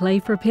on to play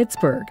for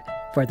Pittsburgh,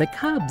 for the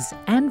Cubs,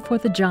 and for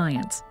the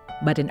Giants.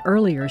 But an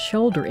earlier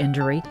shoulder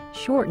injury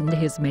shortened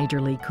his major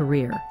league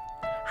career.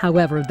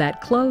 However, that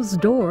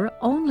closed door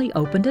only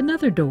opened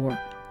another door,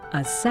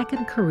 a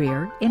second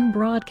career in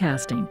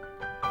broadcasting.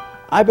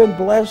 I've been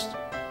blessed,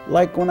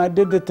 like when I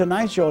did the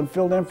Tonight Show and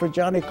filled in for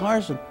Johnny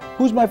Carson.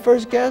 Who's my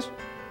first guest?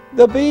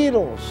 The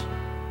Beatles.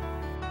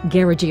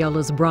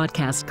 Garagiola's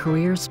broadcast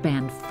career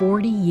spanned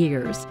 40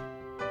 years.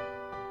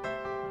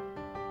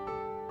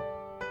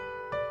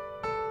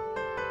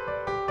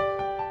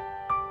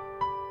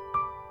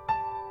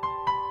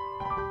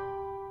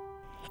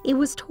 It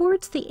was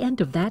towards the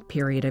end of that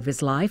period of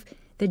his life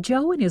that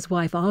Joe and his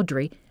wife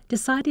Audrey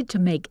decided to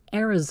make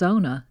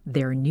Arizona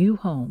their new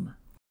home.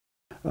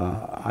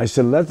 I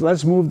said,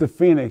 let's move to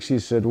Phoenix. He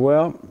said,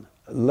 well,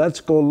 let's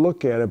go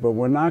look at it, but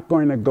we're not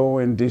going to go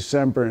in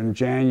December and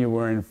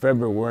January and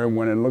February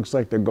when it looks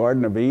like the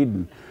Garden of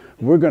Eden.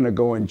 We're going to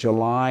go in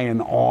July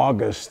and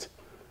August.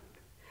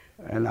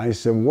 And I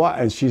said, what?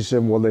 And she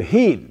said, well, the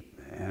heat.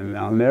 And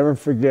I'll never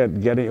forget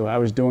I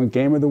was doing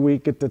Game of the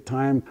Week at the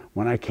time.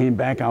 When I came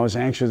back, I was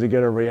anxious to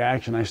get a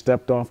reaction. I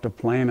stepped off the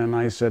plane and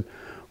I said,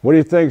 what do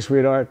you think,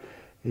 sweetheart?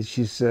 And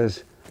she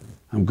says,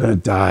 I'm going to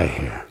die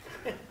here.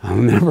 I'll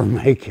never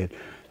make it.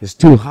 It's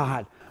too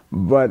hot.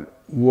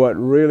 But what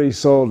really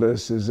sold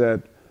us is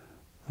that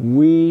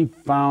we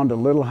found a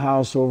little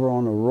house over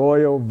on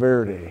Arroyo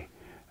Verde,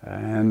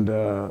 and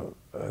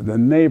the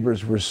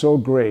neighbors were so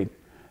great,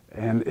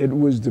 and it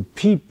was the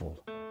people.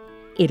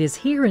 It is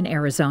here in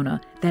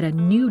Arizona that a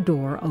new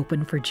door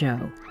opened for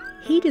Joe.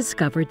 He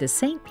discovered the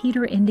St.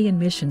 Peter Indian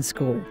Mission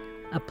School,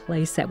 a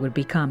place that would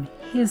become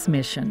his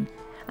mission.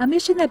 A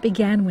mission that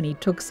began when he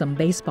took some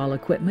baseball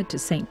equipment to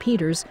St.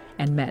 Peter's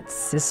and met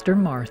Sister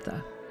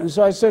Martha. And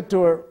so I said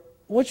to her,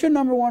 what's your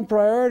 #1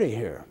 priority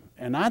here?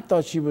 And I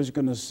thought she was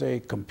going to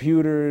say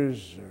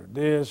computers or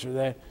this or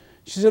that.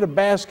 She said, a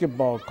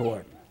basketball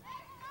court.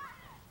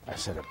 I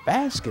said, a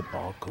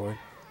basketball court?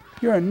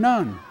 You're a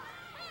nun. You're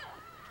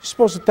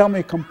supposed to tell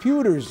me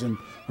computers and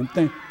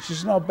things. She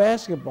said, no,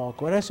 basketball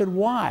court. I said,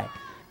 why?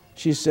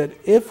 She said,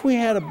 if we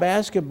had a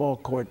basketball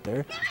court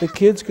there, the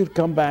kids could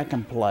come back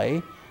and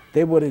play.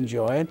 They would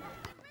enjoy it.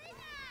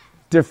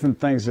 Different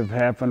things have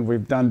happened.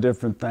 We've done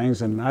different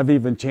things, and I've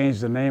even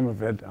changed the name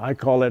of it. I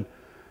call it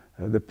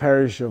the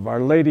parish of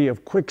Our Lady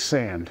of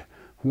Quicksand.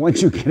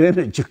 Once you get in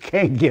it, you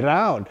can't get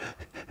out.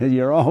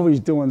 You're always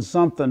doing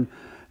something.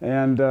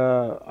 And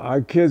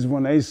our kids,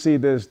 when they see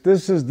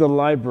this is the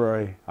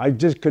library. I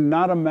just could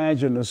not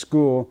imagine a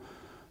school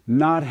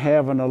not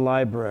having a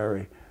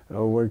library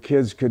where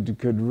kids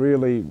could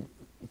really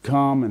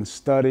come and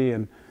study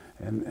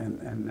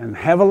and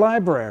have a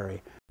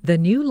library. The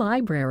new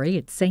library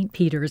at St.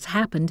 Peter's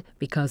happened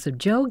because of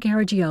Joe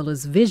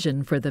Garagiola's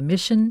vision for the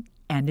mission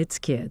and its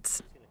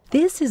kids.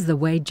 This is the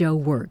way Joe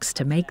works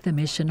to make the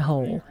mission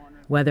whole.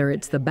 Whether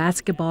it's the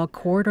basketball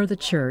court or the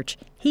church,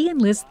 he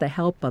enlists the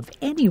help of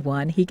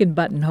anyone he can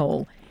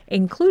buttonhole,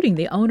 including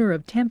the owner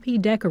of Tempe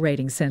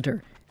Decorating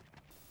Center.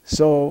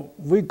 So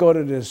we go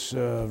to this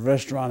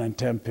restaurant in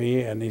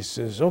Tempe, and he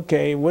says,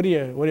 okay,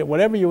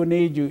 whatever you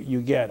need,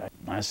 you get.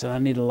 I said, I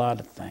need a lot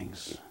of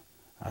things.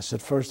 I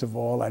said, first of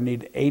all, I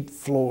need 8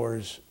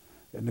 floors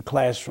in the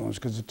classrooms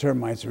because the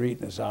termites are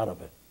eating us out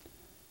of it.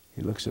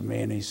 He looks at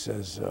me and he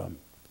says,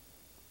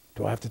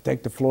 do I have to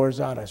take the floors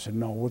out? I said,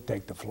 no, we'll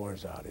take the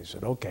floors out. He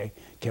said, okay,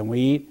 can we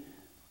eat?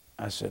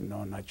 I said,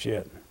 no, not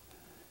yet.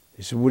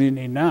 He said, what do you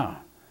need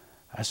now?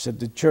 I said,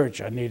 the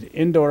church. I need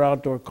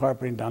indoor-outdoor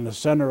carpeting down the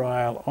center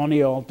aisle, on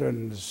the altar,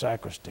 and the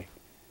sacristy.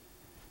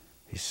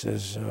 He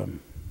says,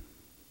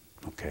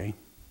 okay,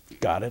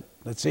 got it,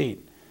 let's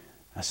eat.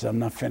 I said, I'm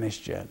not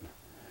finished yet.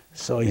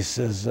 So he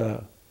says,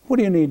 what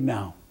do you need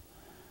now?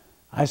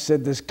 I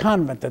said, this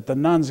convent that the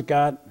nuns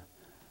got,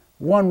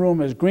 one room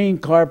is green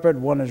carpet,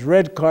 one is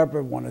red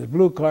carpet, one is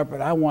blue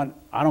carpet. I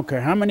don't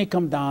care how many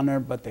come down there,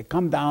 but they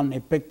come down and they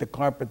pick the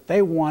carpet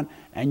they want,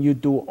 and you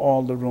do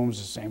all the rooms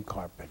the same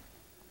carpet.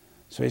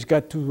 So he's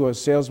got two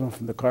salesmen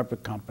from the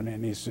carpet company,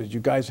 and he says, you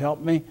guys help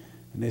me?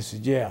 And they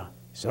said, yeah. He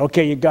said,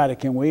 okay, you got it,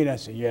 can we eat? I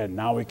said, yeah,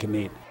 now we can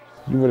eat.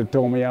 You would have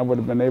told me I would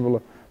have been able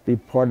to be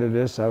part of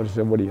this. I would have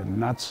said, what are you,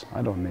 nuts?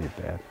 I don't need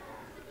that.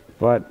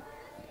 But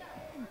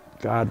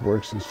God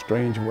works in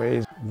strange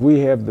ways. We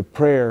have the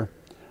prayer,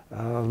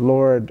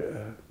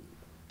 Lord,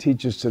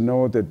 teach us to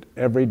know that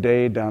every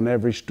day down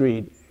every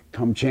street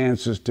come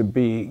chances to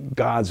be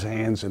God's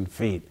hands and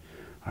feet.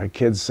 Our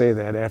kids say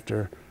that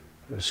after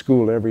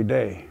school every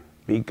day.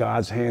 Be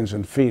God's hands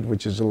and feet,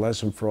 which is a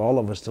lesson for all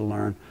of us to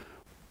learn.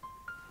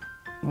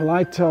 Well,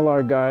 I tell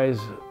our guys,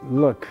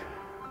 look,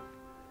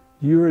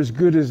 you're as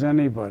good as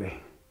anybody.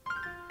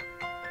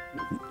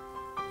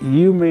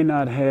 You may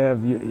not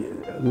have,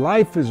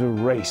 life is a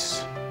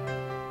race.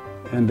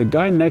 And the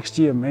guy next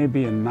to you may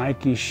be in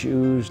Nike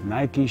shoes,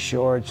 Nike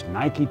shorts,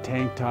 Nike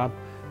tank top,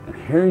 and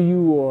here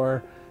you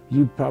are,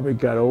 you probably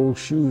got old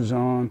shoes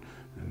on,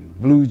 and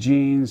blue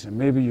jeans, and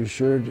maybe your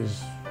shirt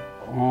is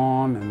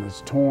on and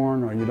it's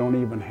torn, or you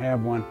don't even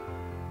have one.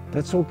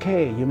 That's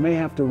okay, you may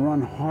have to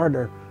run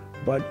harder,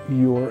 but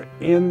you're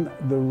in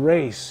the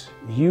race.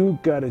 You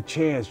got a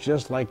chance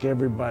just like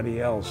everybody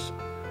else.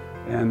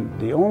 And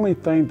the only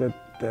thing that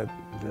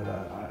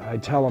I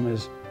tell them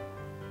is,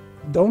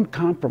 don't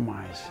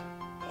compromise.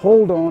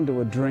 Hold on to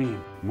a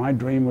dream. My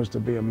dream was to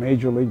be a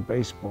Major League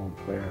Baseball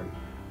player,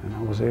 and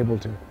I was able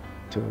to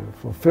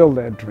fulfill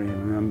that dream,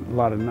 and a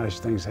lot of nice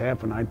things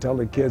happen. I tell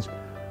the kids,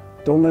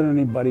 don't let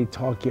anybody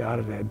talk you out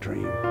of that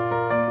dream.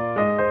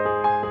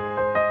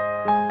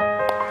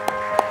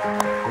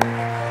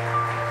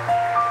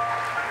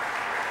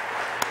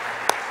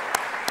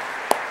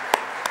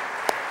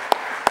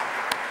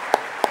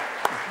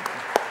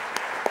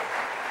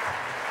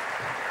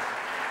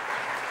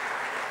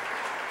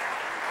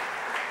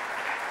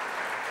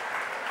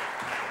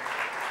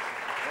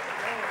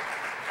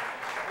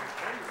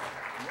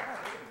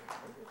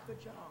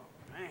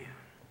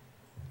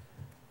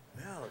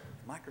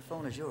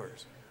 Microphone is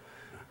yours.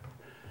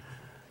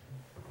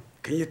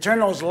 Can you turn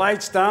those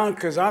lights down?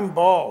 Because I'm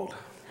bald.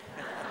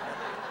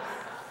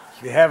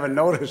 If you haven't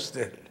noticed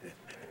it.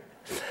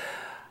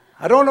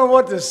 I don't know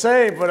what to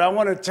say, but I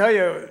want to tell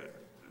you,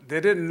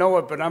 they didn't know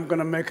it, but I'm going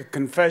to make a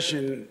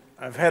confession.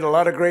 I've had a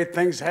lot of great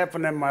things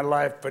happen in my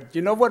life, but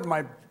you know what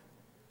my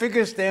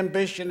biggest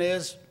ambition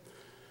is?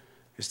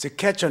 Is to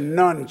catch a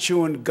nun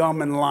chewing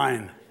gum in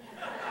line.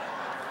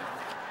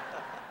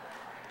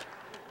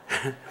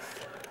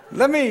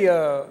 Let me,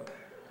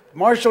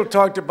 Marshall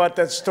talked about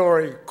that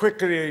story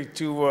quickly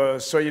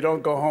so you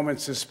don't go home in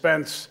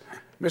suspense.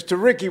 Mr.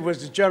 Rickey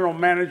was the general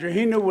manager.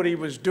 He knew what he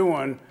was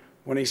doing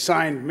when he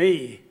signed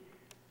me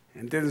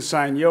and didn't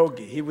sign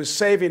Yogi. He was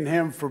saving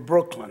him for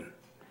Brooklyn.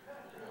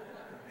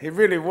 He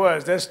really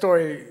was. That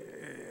story,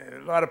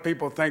 a lot of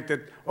people think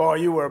that, oh,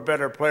 you were a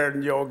better player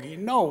than Yogi.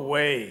 No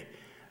way.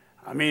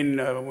 I mean,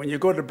 when you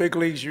go to the big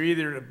leagues, you're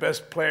either the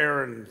best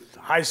player in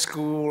high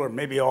school or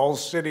maybe all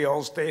city,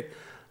 all state.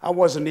 I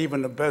wasn't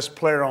even the best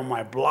player on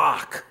my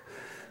block.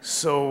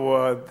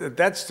 So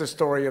that's the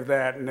story of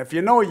that. And if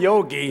you know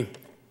Yogi,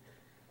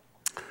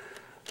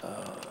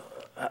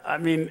 I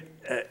mean,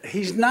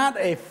 he's not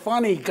a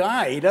funny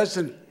guy. He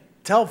doesn't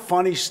tell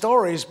funny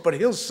stories, but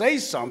he'll say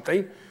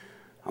something.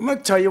 I'm going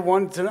to tell you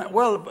one tonight.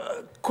 Well,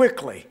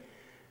 quickly.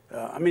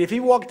 I mean, if he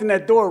walked in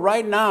that door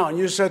right now and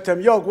you said to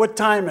him, Yogi, what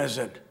time is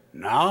it?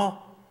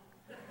 Now?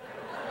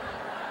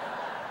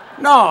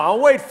 No, I'll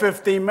wait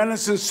 15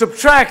 minutes and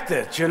subtract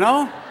it, you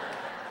know?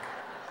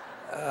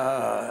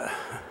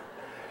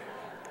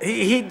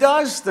 He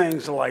does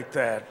things like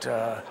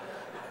that.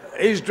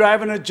 He's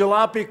driving a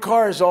jalopy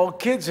car as all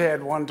kids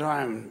had one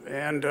time.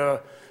 And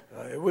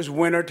it was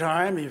winter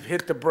time. He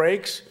hit the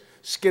brakes,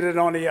 skidded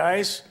on the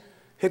ice,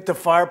 hit the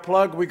fire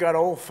plug. We got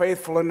Old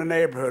Faithful in the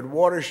neighborhood.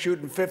 Water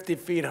shooting 50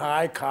 feet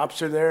high.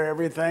 Cops are there,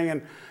 everything.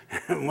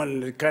 And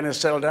when it kind of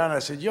settled down, I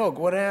said, Yogi,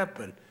 what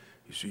happened?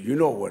 He said, you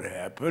know what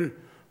happened.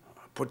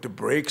 I put the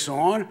brakes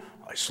on.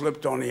 I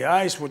slipped on the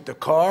ice with the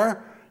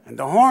car, and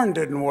the horn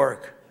didn't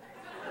work.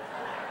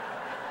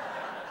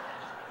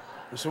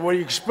 I said, what do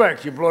you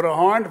expect? You blow the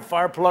horn, the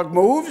fire plug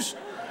moves?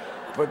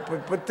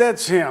 But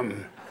that's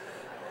him.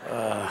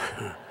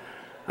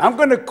 I'm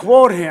going to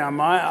quote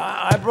him.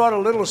 I brought a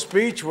little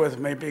speech with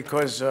me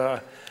because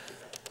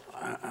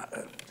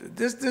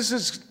this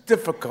is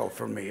difficult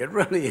for me. It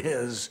really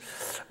is.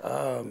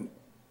 I'm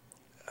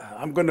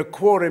going to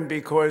quote him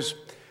because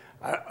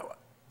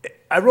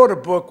I wrote a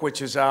book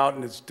which is out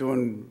and it's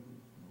doing,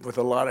 with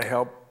a lot of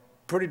help,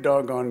 pretty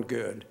doggone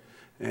good.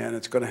 And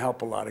it's going to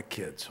help a lot of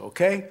kids,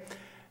 okay?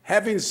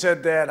 Having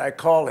said that, I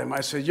called him. I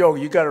said, yo,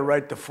 you got to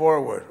write the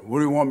foreword. What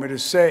do you want me to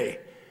say?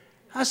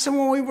 I said,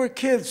 when we were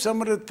kids,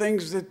 some of the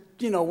things that,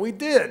 you know, we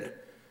did.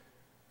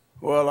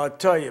 Well, I'll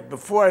tell you,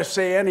 before I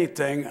say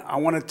anything, I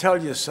want to tell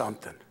you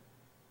something.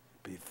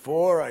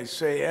 Before I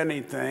say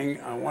anything,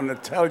 I want to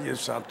tell you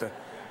something.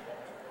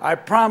 I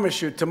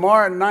promise you,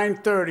 tomorrow at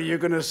 9:30, you're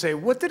going to say,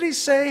 what did he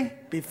say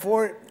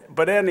before?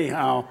 But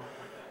anyhow,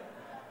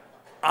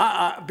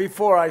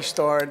 before I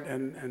start,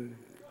 and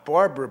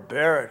Barbara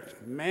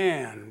Barrett,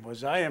 man, was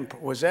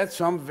that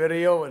some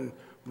video? And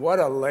what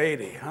a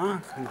lady, huh?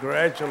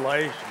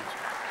 Congratulations.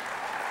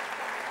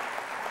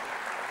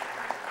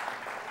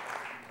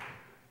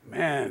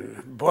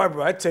 Man,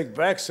 Barbara, I take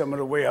back some of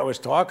the way I was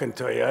talking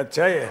to you, I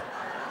tell you.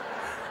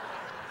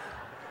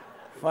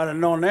 If I'd have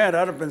known that,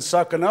 I'd have been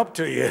sucking up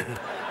to you.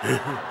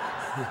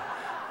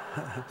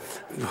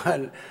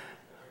 But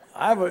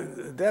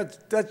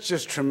that's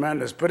just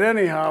tremendous. But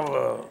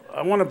anyhow,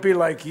 I want to be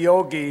like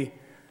Yogi.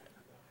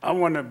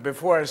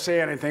 Before I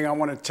say anything, I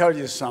want to tell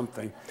you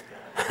something.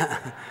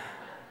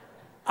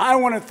 I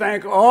want to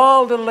thank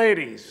all the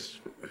ladies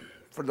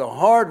for the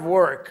hard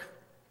work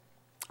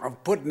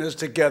of putting this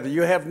together.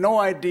 You have no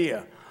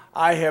idea.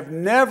 I have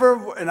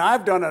never, and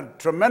I've done a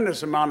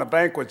tremendous amount of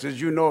banquets, as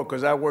you know,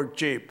 because I work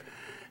cheap.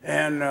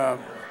 And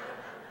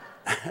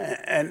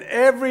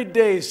every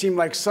day seemed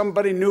like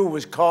somebody new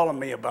was calling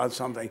me about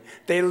something.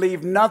 They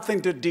leave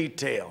nothing to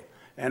detail.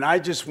 And I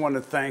just want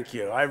to thank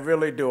you. I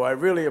really do. I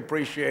really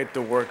appreciate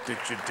the work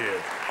that you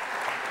did.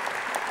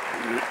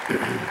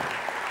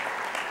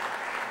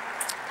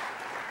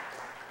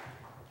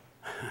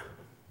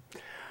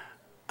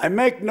 I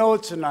make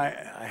notes, and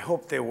I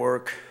hope they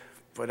work.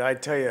 But I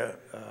tell you,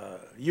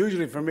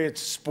 usually for me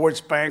it's a sports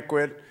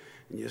banquet.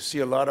 And you see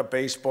a lot of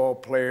baseball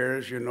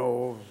players, you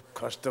know,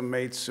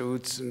 custom-made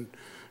suits, and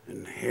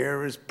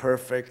hair is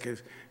perfect.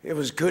 It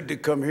was good to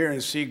come here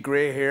and see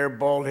gray hair,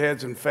 bald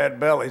heads, and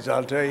fat bellies,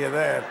 I'll tell you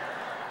that.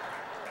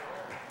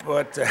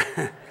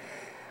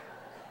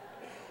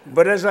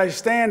 But as I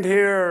stand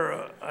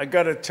here, I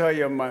got to tell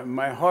you,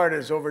 my heart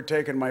has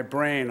overtaken my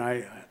brain.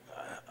 I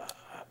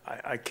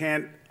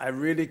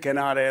really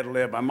cannot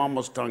ad-lib. I'm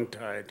almost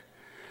tongue-tied.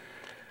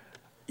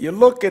 You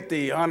look at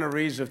the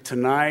honorees of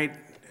tonight,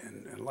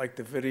 and like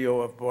the video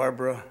of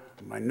Barbara,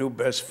 my new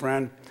best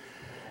friend,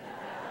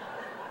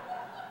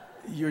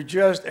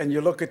 and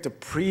you look at the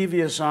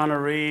previous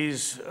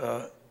honorees,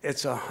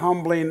 it's a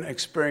humbling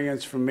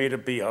experience for me to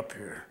be up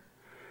here.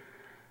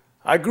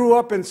 I grew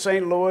up in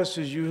St. Louis,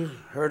 as you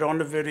heard on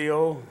the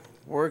video,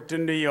 worked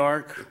in New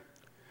York.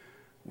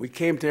 We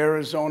came to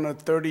Arizona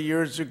 30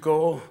 years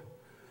ago,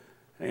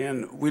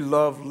 and we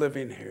love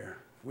living here.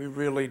 We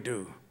really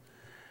do.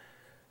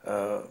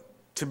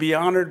 To be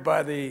honored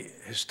by the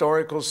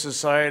Historical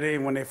Society,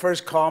 when they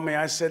first called me,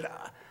 I said,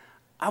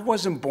 I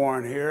wasn't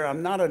born here.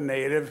 I'm not a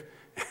native.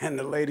 And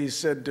the lady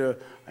said,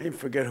 I didn't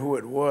forget who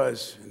it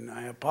was, and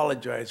I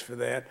apologize for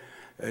that.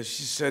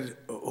 She said,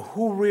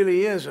 who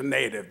really is a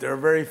native? There are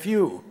very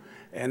few,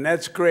 and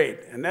that's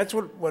great. And that's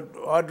what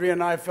Audrey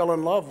and I fell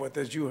in love with,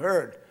 as you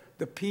heard,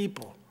 the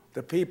people,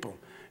 the people.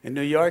 In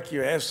New York,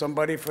 you ask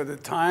somebody for the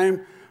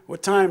time.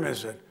 What time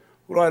is it?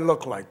 What do I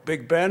look like,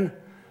 Big Ben?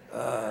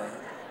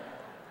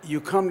 You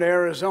come to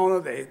Arizona,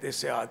 they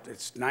say, oh,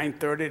 it's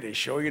 9:30. They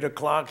show you the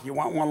clock. You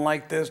want one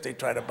like this? They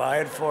try to buy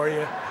it for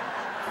you.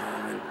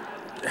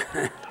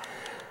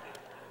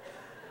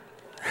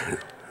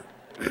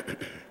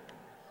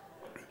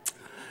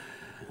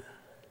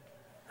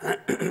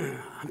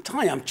 I'm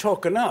telling you, I'm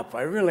choking up.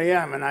 I really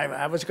am, and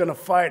I was going to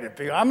fight it.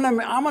 Because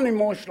I'm an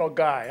emotional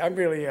guy. I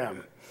really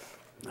am.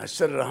 I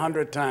said it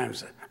 100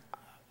 times.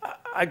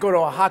 I go to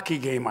a hockey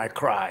game, I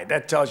cry.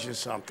 That tells you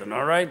something,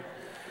 all right?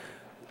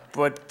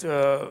 But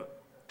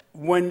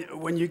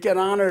when you get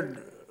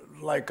honored,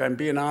 like I'm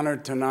being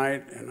honored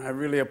tonight, and I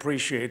really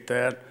appreciate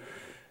that,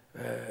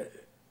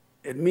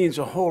 it means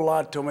a whole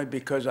lot to me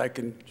because I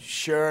can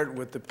share it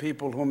with the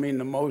people who mean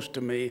the most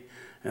to me,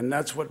 and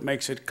that's what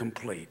makes it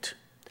complete.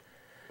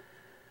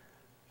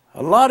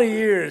 A lot of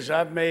years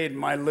I've made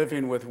my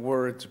living with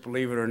words,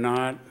 believe it or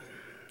not,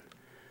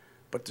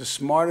 but the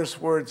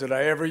smartest words that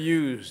I ever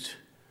used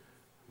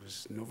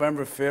was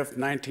November 5th,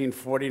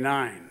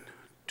 1949,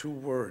 2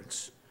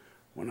 words,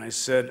 when I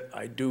said,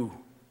 I do.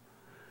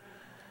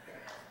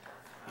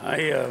 Oh,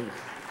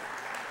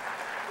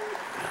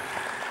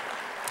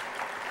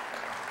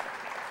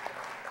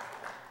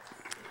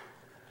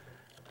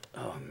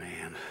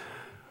 man.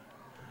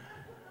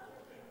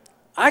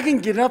 I can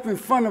get up in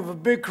front of a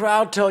big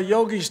crowd, tell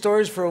yogi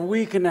stories for a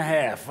week and a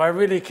half. I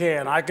really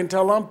can. I can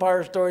tell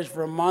umpire stories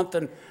for a month,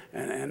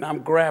 and I'm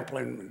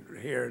grappling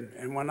here.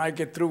 And when I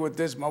get through with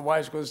this, my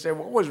wife's going to say,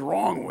 what was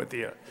wrong with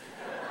you?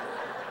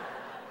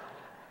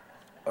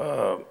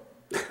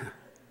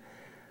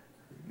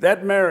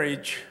 That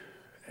marriage,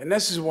 and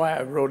this is why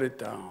I wrote it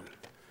down,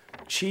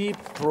 cheap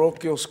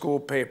parochial school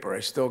paper, I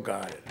still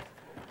got it.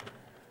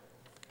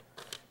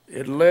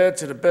 It led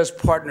to the best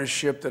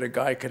partnership that a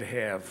guy could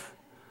have.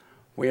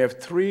 We have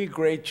 3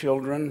 great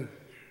children.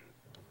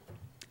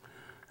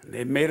 And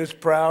they made us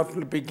proud from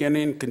the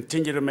beginning,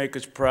 continue to make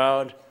us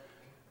proud.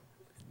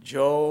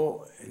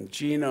 Joe and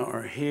Gina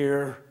are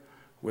here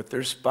with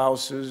their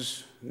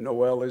spouses.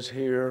 Noel is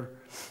here,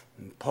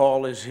 and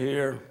Paul is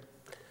here.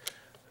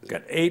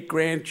 Got 8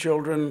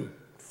 grandchildren,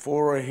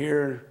 4 are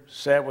here,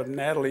 sat with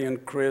Natalie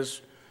and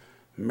Chris.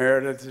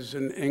 Meredith is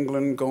in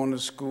England going to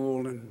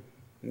school, and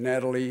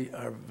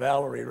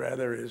Valerie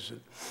rather, is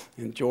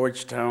in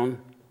Georgetown,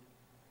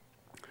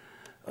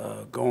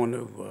 going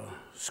to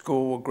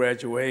school, will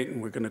graduate,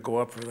 and we're going to go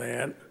up for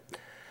that.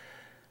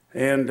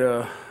 And,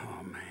 oh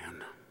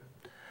man,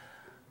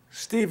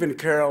 Stephen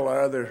Carroll,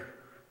 our other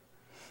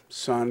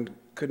son,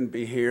 couldn't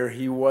be here.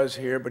 He was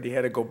here, but he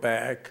had to go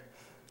back.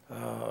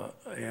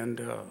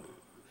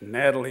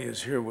 Natalie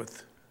is here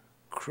with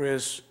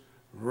Chris.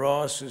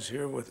 Ross is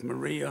here with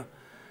Maria,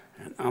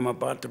 and I'm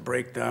about to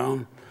break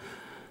down.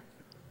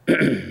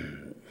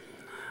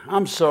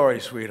 I'm sorry,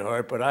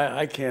 sweetheart, but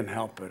I can't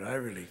help it. I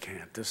really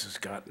can't. This has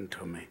gotten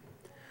to me.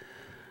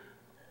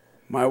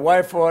 My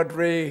wife,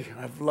 Audrey,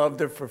 I've loved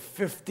her for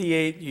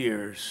 58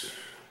 years.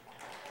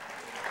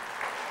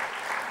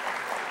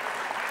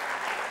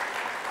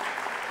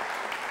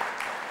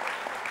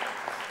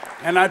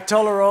 And I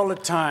tell her all the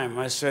time,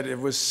 I said it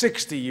was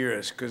 60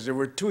 years, because there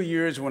were 2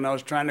 years when I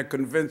was trying to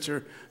convince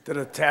her that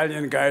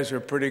Italian guys are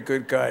pretty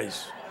good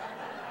guys.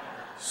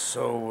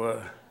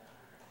 So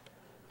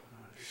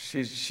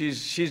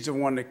she's the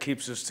one that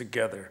keeps us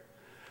together.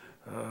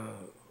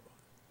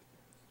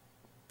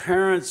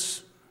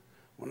 Parents,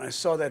 when I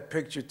saw that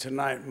picture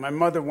tonight, my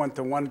mother went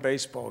to 1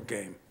 baseball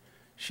game.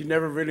 She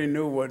never really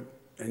knew what,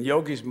 and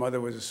Yogi's mother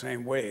was the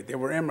same way. They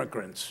were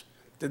immigrants,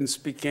 didn't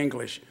speak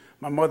English.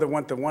 My mother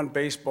went to 1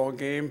 baseball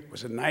game. It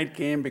was a night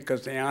game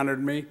because they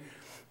honored me.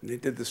 And they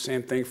did the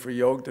same thing for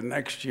Yogi the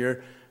next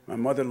year. My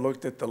mother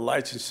looked at the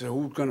lights and said,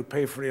 who's going to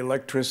pay for the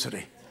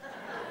electricity?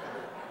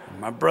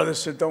 And my brother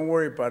said, don't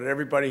worry about it.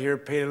 Everybody here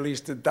paid at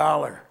least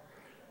 $1.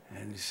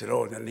 And he said,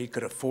 oh, then he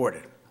could afford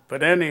it.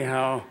 But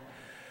anyhow,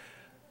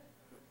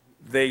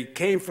 they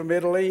came from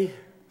Italy.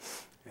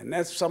 And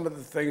that's some of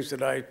the things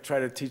that I try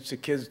to teach the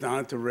kids down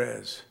at the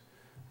res,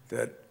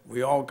 that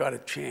we all got a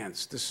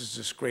chance. This is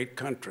this great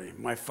country.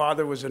 My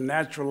father was a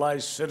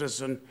naturalized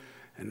citizen,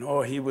 and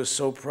oh, he was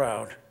so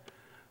proud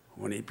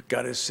when he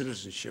got his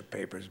citizenship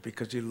papers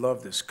because he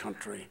loved this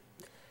country.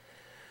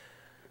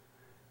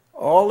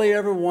 All they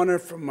ever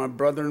wanted from my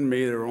brother and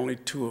me, there were only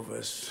 2 of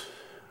us,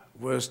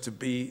 was to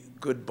be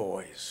good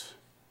boys.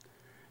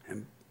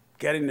 And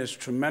getting this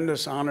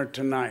tremendous honor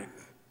tonight,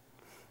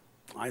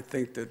 I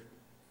think that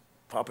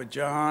Papa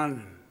John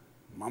and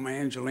Mama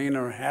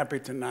Angelina are happy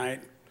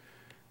tonight,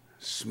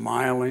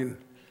 smiling,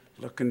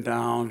 looking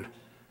down,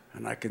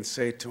 and I can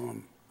say to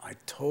him, I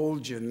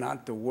told you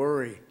not to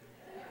worry.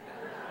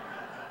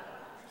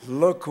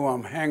 Look who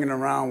I'm hanging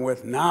around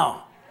with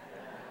now.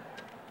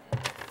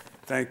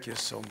 Thank you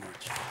so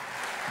much.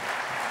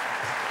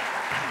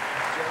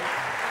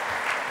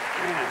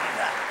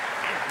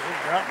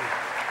 Man,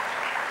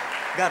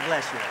 God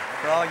bless you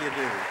for all you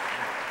do.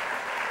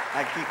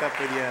 I keep up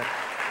with you.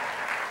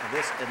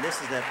 And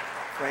this is that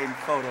framed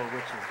photo,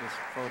 which is this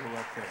photo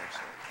up there. So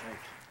thank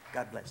you.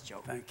 God bless,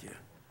 Joe. Thank you.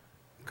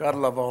 God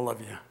love all of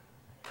you.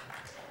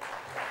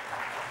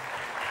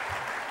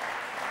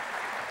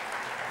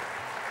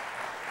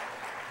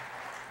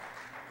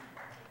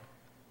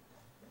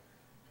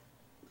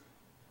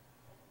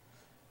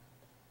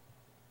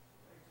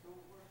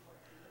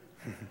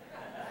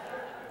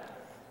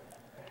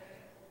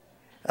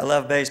 I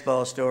love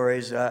baseball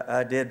stories.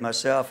 I did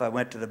myself. I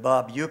went to the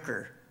Bob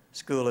Uecker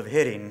School of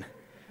Hitting.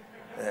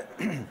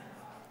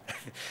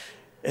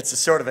 It's a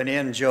sort of an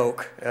in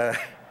joke.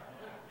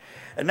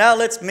 And now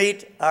let's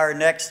meet our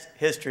next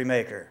history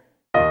maker.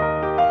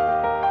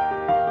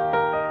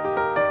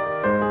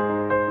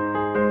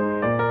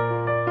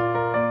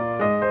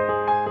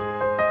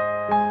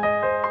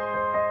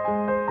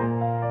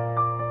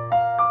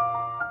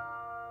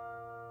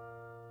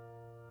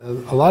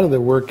 A lot of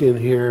the work in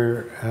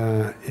here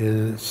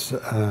is,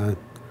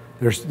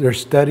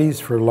 there's studies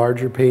for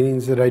larger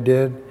paintings that I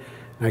did.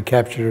 And I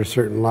captured a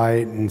certain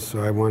light, and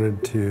so I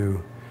wanted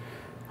to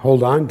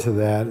hold on to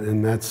that,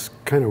 and that's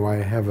kind of why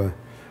I have a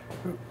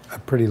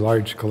pretty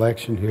large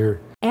collection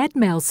here. Ed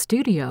Mell's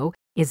studio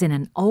is in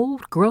an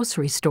old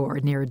grocery store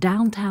near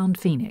downtown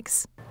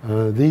Phoenix.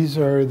 These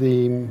are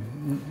the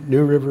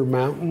New River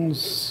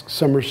Mountains,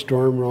 summer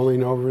storm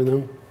rolling over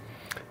them.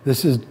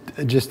 This is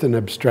just an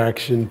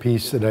abstraction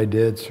piece that I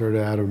did sort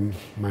of out of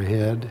my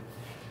head.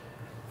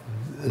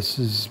 This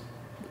is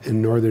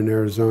in northern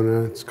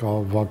Arizona. It's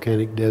called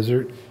Volcanic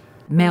Desert.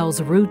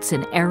 Mell's roots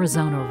in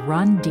Arizona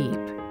run deep.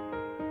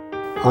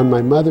 On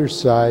my mother's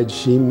side,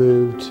 she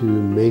moved to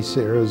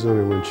Mesa,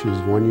 Arizona when she was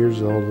 1 year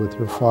old with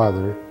her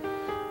father,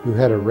 who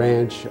had a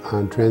ranch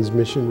on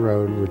Transmission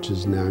Road, which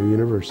is now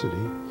University.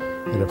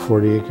 He had a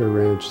 40-acre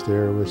ranch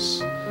there.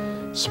 Was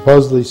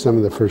supposedly some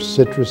of the first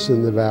citrus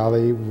in the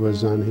valley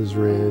was on his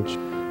ranch.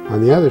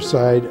 On the other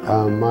side,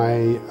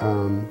 my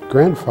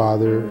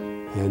grandfather,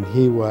 and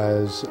he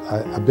was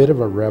a bit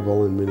of a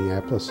rebel in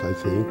Minneapolis, I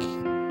think.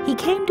 He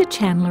came to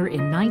Chandler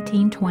in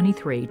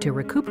 1923 to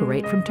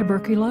recuperate from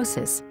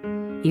tuberculosis.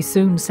 He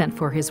soon sent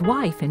for his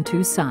wife and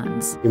 2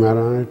 sons. Came out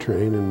on a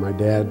train, and my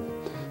dad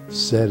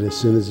said as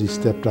soon as he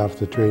stepped off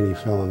the train, he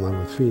fell in love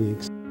with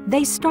Phoenix.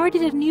 They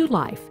started a new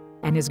life,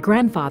 and his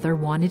grandfather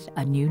wanted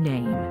a new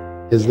name.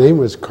 His name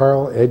was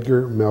Carl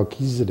Edgar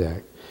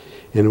Melchizedek,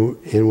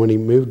 and when he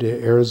moved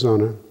to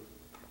Arizona,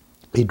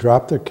 he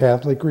dropped the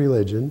Catholic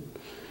religion,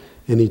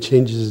 and he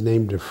changed his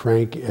name to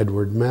Frank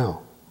Edward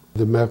Mell.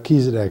 The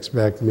Melchizedeks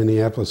back in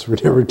Minneapolis were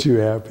never too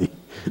happy.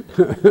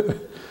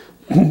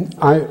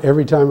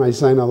 Every time I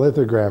sign a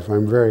lithograph,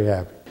 I'm very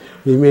happy.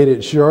 He made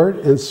it short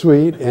and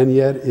sweet, and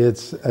yet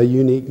it's a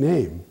unique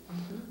name,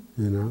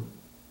 you know,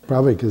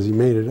 probably because he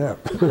made it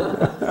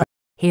up.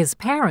 His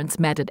parents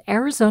met at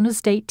Arizona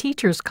State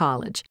Teachers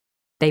College.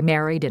 They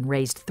married and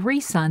raised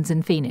 3 sons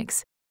in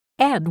Phoenix.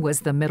 Ed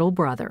was the middle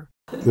brother.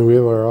 We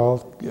were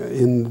all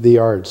in the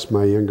arts.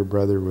 My younger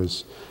brother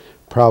was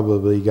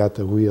probably got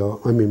the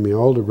wheel. I mean, my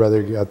older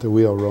brother got the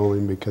wheel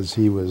rolling because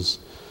he was,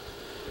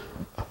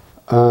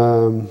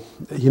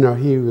 you know,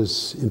 he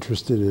was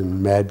interested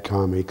in Mad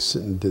Comics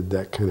and did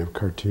that kind of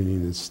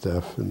cartooning and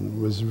stuff, and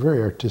was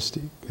very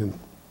artistic and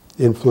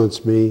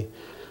influenced me.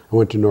 I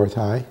went to North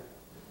High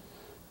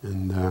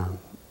and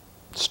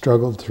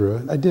struggled through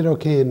it. I did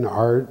okay in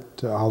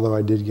art, although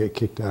I did get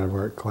kicked out of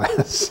art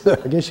class.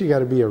 I guess you got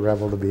to be a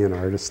rebel to be an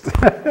artist.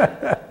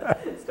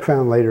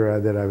 Found later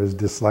that I was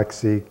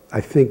dyslexic.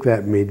 I think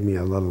that made me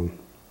a little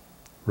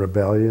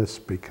rebellious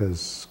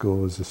because school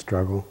was a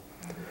struggle.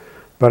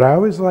 But I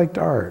always liked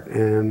art,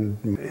 and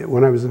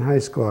when I was in high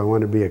school, I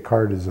wanted to be a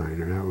car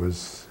designer. That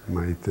was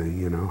my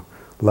thing, you know.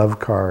 Love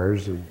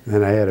cars. And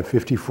then I had a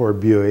 '54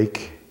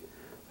 Buick,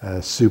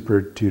 a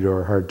super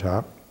 2-door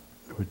hardtop,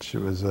 which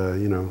was,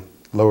 you know,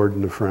 lowered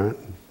in the front,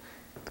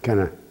 kind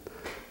of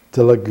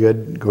to look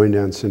good going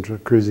down Central,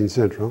 cruising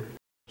Central.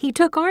 He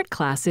took art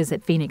classes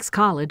at Phoenix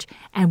College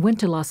and went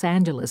to Los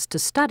Angeles to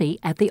study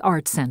at the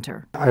Art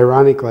Center.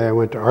 Ironically, I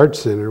went to Art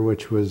Center,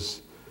 which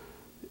was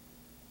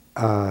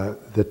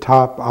the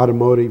top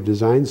automotive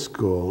design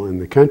school in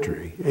the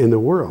country, in the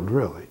world,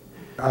 really.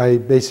 I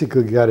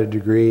basically got a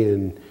degree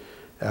in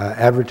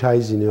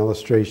advertising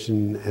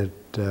illustration at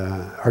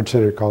Art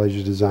Center College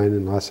of Design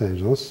in Los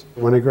Angeles.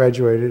 When I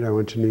graduated, I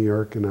went to New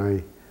York and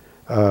I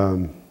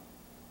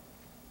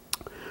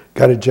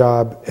got a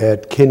job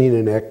at Kenyon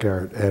and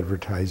Eckart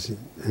Advertising,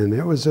 and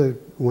it was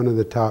one of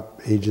the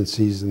top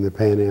agencies in the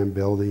Pan Am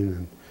building,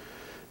 and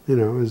you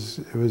know,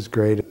 it was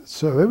great.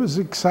 So it was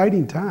an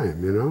exciting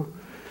time, you know,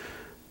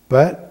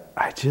 but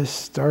I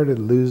just started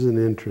losing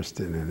interest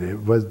in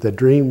it. The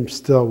dream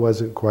still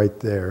wasn't quite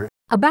there.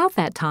 About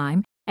that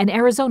time, an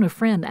Arizona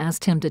friend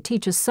asked him to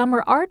teach a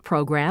summer art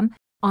program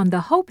on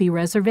the Hopi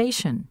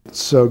Reservation.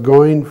 So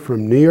going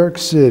from New York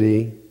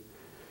City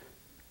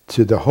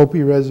to the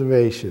Hopi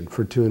Reservation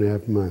for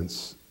 2.5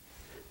 months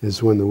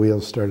is when the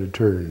wheels started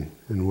turning,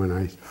 and when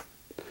I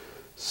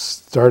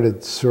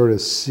started sort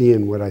of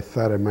seeing what I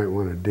thought I might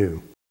want to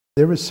do.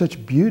 There was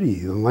such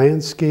beauty, the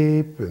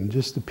landscape and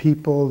just the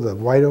people, the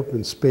wide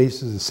open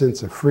spaces, a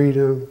sense of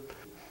freedom.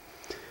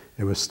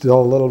 It was still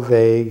a little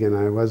vague and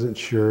I wasn't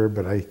sure,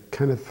 but I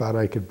kind of thought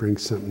I could bring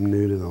something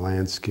new to the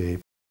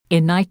landscape.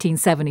 In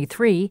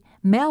 1973,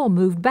 Mell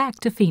moved back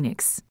to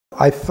Phoenix.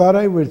 I thought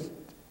I would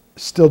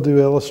still do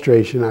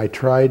illustration. I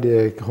tried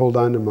to hold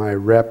on to my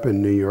rep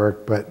in New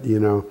York, but you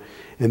know,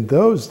 in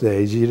those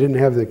days you didn't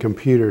have the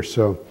computer,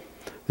 so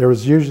there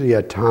was usually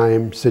a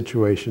time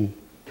situation.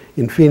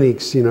 In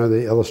Phoenix, you know,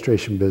 the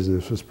illustration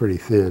business was pretty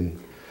thin,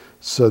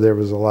 so there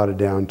was a lot of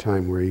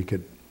downtime where you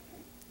could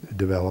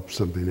develop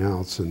something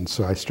else, and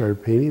so I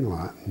started painting a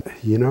lot.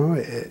 You know,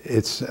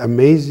 it's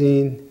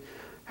amazing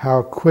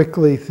how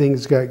quickly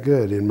things got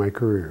good in my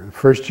career. The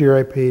first year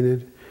I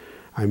painted,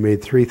 I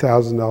made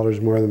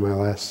 $3,000 more than my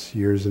last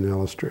years in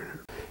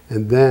Illustrator.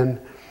 And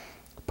then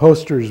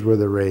posters were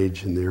the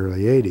rage in the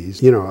early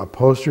 80s. You know, a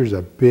poster is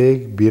a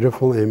big,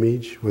 beautiful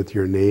image with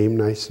your name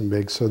nice and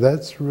big, so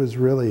that was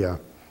really an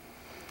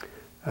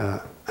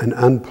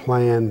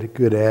unplanned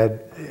good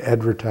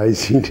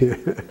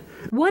advertising.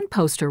 One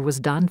poster was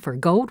done for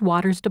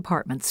Goldwater's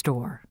department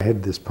store. I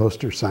had this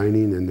poster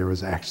signing, and there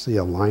was actually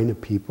a line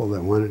of people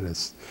that wanted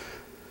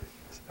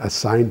a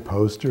signed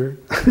poster.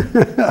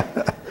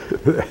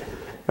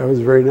 That was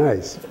very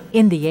nice.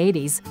 In the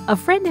 80s, a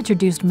friend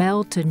introduced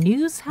Mell to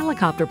news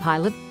helicopter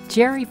pilot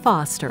Jerry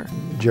Foster.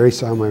 Jerry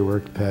saw my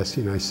work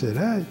passing. I said,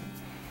 hey,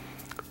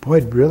 boy,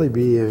 it'd really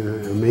be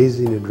an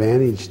amazing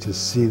advantage to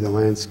see the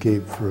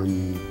landscape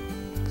from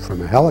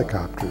a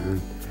helicopter.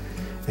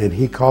 And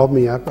he called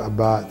me up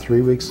about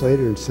 3 weeks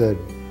later and said,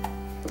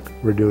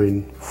 we're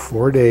doing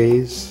 4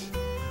 days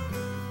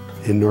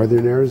in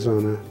northern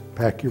Arizona,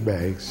 pack your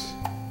bags.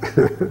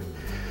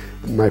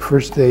 My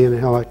first day in a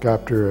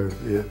helicopter,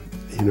 you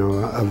know,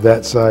 of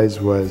that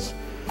size was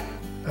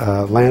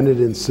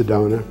landed in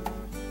Sedona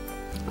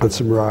on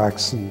some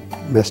rocks and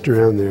messed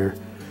around there.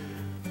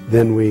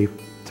 Then we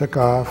took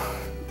off,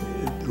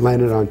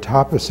 landed on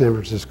top of San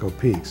Francisco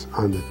Peaks,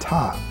 on the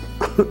top,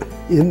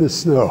 in the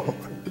snow.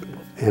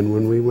 And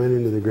when we went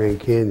into the Grand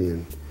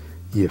Canyon,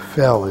 you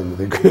fell into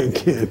the Grand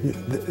Canyon.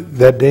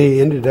 That day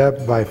ended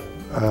up by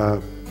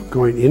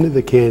going into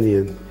the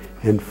canyon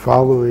and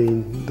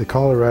following the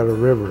Colorado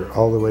River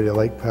all the way to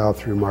Lake Powell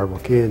through Marble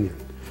Canyon.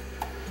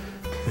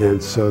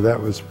 And so that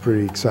was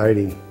pretty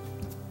exciting.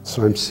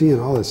 So I'm seeing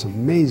all this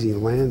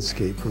amazing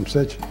landscape from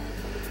such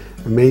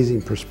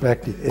amazing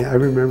perspective. I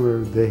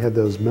remember they had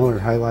those Miller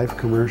High Life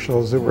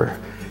commercials that were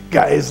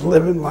guys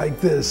living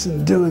like this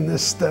and doing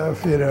this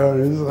stuff, you know,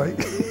 and it was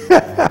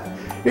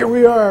like, here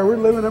we are, we're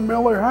living a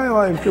Miller High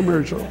Life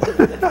commercial.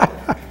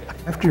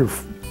 After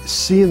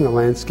seeing the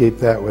landscape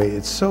that way,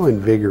 it's so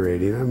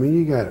invigorating. I mean,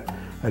 you got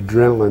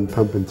adrenaline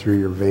pumping through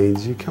your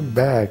veins. You come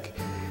back,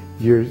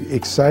 you're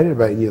excited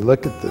about it, and you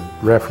look at the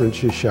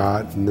reference you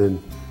shot, and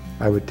then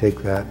I would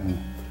take that and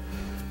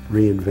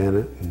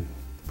reinvent it and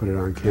put it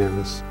on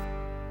canvas.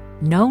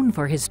 Known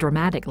for his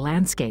dramatic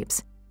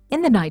landscapes,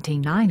 in the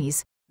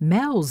 1990s,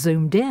 Mell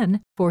zoomed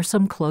in for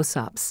some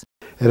close-ups.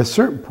 At a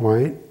certain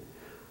point,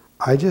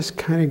 I just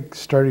kind of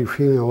started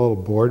feeling a little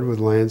bored with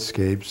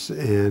landscapes,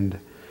 and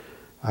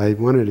I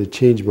wanted to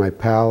change my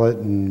palette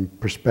and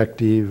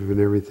perspective and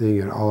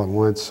everything all at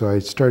once, so I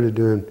started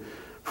doing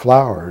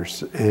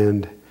flowers,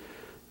 and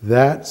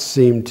that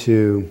seemed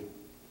to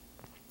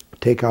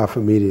take off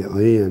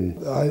immediately.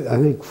 And I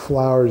think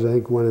flowers, I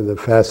think one of the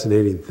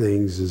fascinating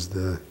things is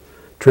the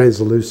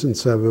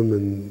translucence of them,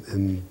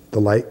 and the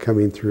light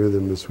coming through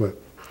them is what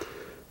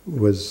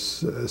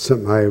was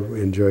something I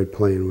enjoyed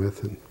playing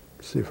with, and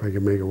see if I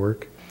could make it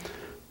work.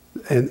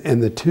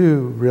 And the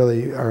two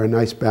really are a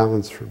nice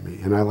balance for me,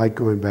 and I like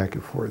going back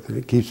and forth, and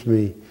it keeps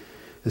me,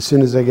 as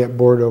soon as I get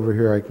bored over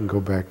here, I can go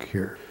back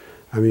here.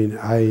 I mean,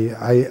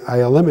 I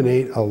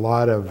eliminate a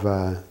lot of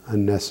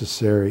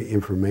unnecessary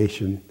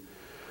information,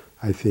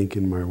 I think,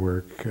 in my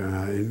work,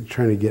 and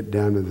trying to get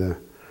down to the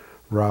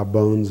raw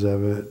bones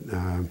of it,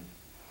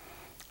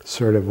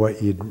 sort of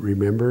what you'd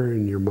remember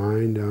in your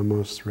mind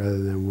almost,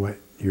 rather than what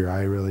your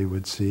eye really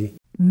would see.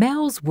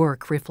 Mell's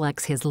work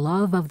reflects his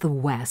love of the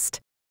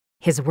West.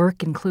 His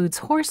work includes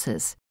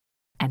horses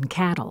and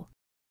cattle.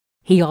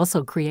 He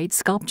also creates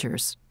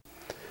sculptures.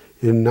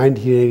 In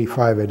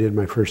 1985, I did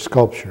my first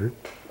sculpture,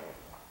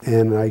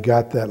 and I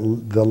got the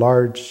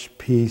large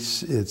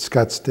piece at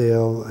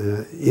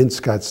Scottsdale, in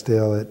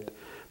Scottsdale at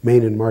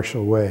Main and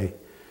Marshall Way.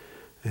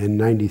 In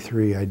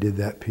 '93, I did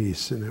that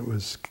piece, and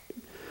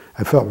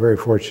I felt very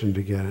fortunate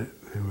to get it.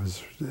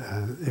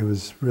 It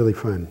was really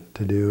fun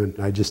to do, and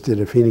I just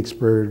did a Phoenix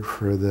bird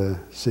for the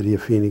city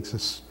of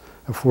Phoenix,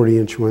 a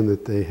 40-inch one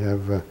that they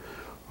have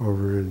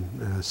over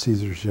in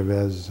Cesar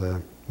Chavez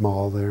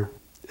Mall there.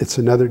 It's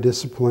another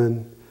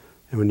discipline,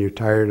 and when you're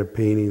tired of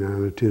painting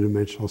on a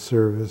two-dimensional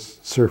surface,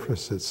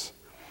 it's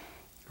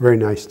very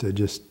nice to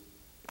just,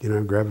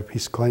 grab a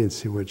piece of clay and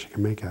see what you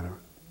can make out of it.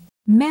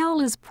 Mell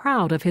is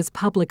proud of his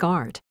public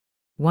art.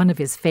 One of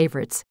his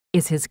favorites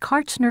is his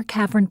Kartchner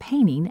Cavern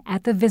painting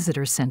at the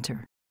Visitor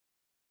Center.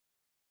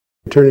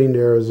 Returning to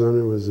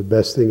Arizona was the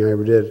best thing I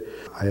ever did.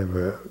 I have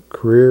a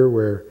career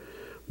where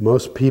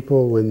most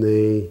people, when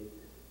they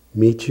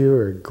meet you,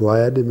 are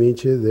glad to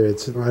meet you.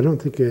 I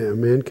don't think a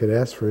man could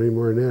ask for any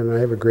more than that. And I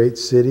have a great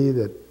city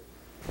that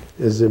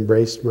has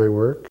embraced my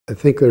work. I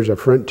think there's a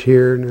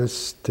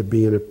frontierness to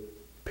being a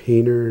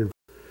painter.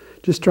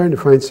 Just trying to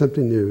find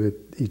something new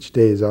each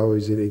day is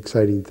always an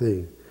exciting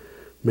thing.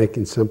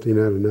 Making something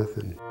out of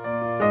nothing.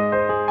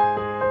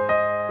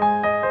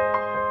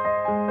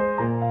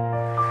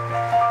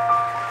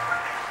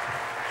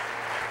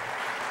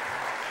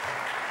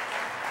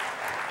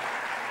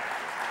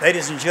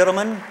 Ladies and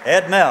gentlemen,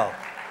 Ed Mell.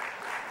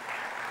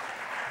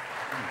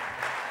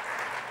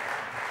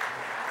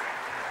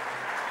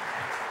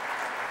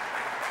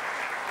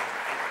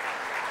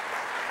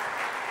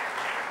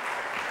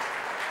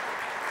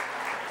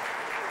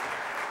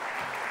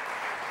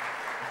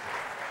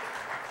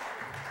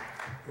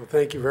 Well,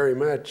 thank you very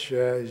much.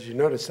 As you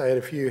notice, I had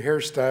a few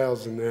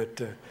hairstyles in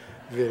that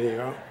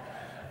video,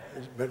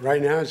 but right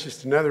now it's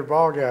just another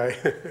ball guy.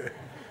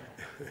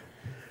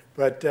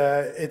 But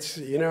it's,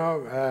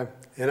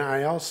 and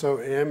I also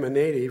am a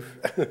native,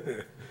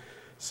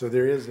 so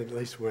there is at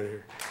least one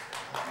here.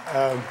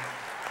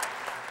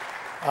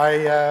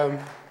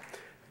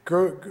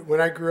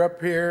 When I grew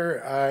up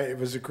here, it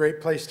was a great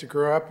place to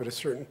grow up. At a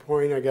certain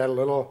point, I got a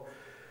little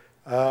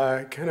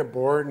kind of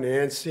bored and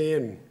antsy,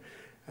 and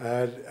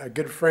a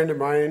good friend of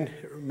mine,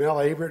 Mell,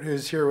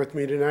 who's here with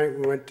me tonight,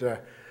 we went to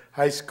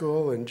high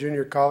school and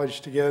junior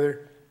college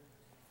together.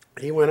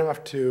 He went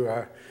off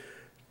to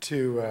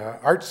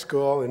art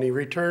school, and he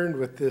returned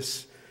with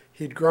this.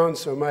 He'd grown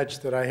so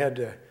much that I had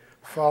to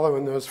follow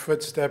in those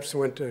footsteps,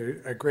 went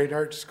to a great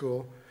art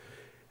school.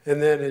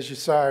 And then, as you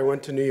saw, I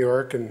went to New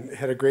York and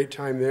had a great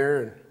time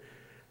there.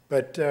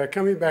 But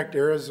coming back to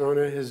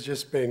Arizona has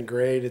just been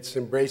great. It's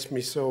embraced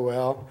me so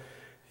well.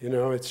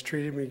 It's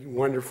treated me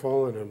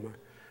wonderful, and I'm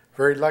a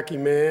very lucky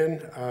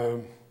man.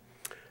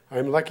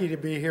 I'm lucky to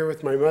be here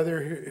with my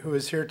mother, who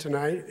is here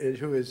tonight, and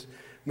who has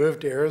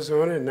moved to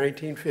Arizona in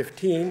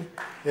 1915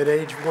 at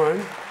age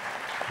 1.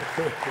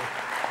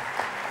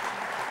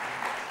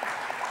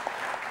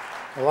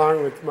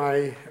 Along with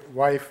my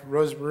wife,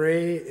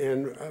 Rosemarie,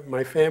 and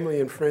my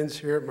family and friends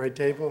here at my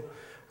table.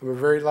 I'm a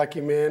very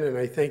lucky man, and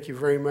I thank you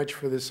very much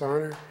for this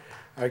honor.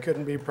 I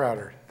couldn't be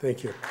prouder.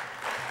 Thank you.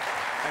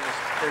 Thank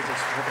you. there's a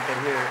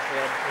certificate here,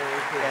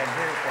 and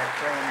here's that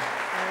framed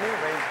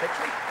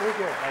picture. Very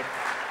good.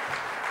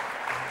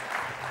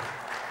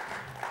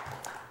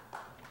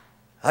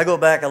 I go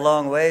back a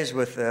long ways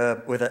with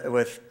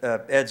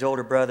Ed's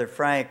older brother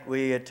Frank.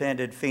 We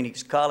attended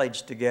Phoenix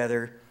College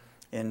together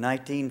in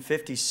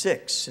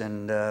 1956,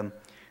 and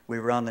we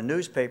were on the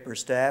newspaper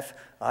staff.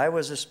 I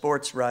was a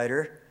sports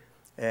writer,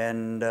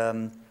 and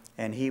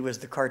he was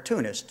the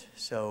cartoonist.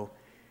 So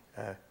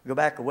go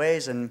back a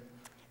ways, and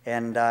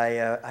I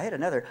had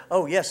another.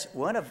 Oh yes,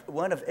 one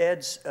of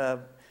Ed's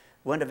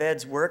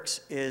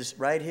works is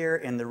right here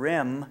in the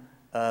rim.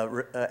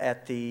 Right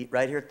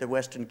here at the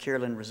Weston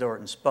Kierland Resort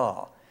and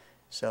Spa,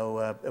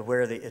 so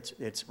where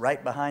it's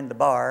right behind the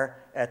bar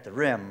at the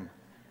rim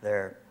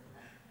there.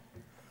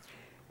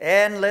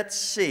 And let's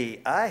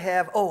see, I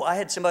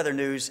had some other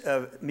news.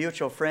 A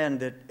mutual friend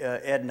that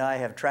Ed and I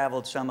have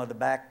traveled some of the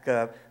back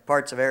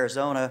parts of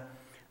Arizona.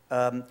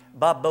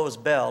 Bob Bose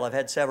Bell. I've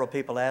had several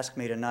people ask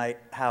me tonight,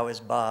 how is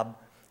Bob?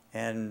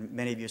 And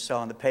many of you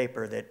saw in the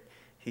paper that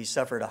he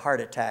suffered a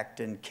heart attack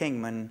in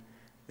Kingman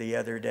the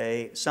other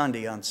day,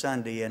 on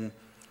Sunday, and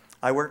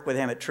I worked with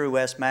him at True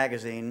West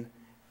magazine,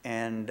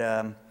 and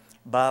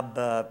Bob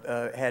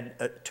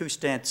had 2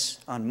 stents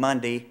on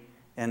Monday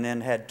and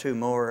then had 2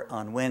 more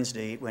on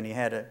Wednesday when he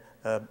had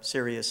a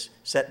serious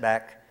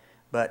setback.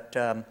 But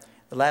the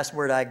last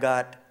word I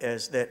got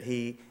is that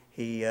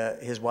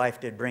his wife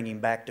did bring him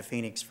back to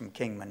Phoenix from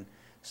Kingman,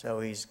 so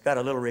he's got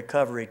a little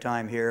recovery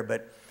time here,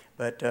 but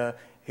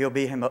he'll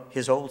be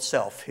his old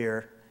self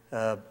here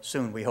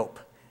soon, we hope.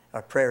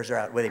 Our prayers are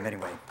out with him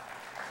anyway.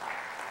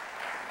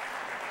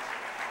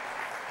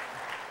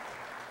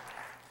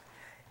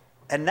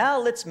 And now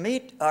let's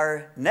meet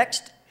our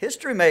next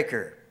history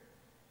maker.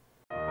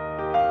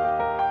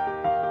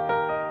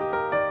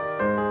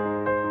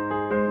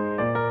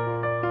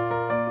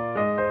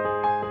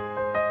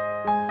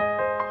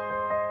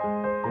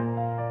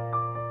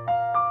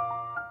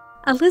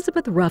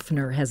 Elisabeth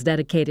Ruffner has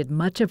dedicated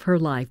much of her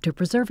life to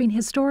preserving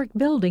historic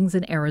buildings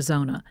in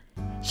Arizona.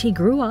 She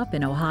grew up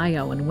in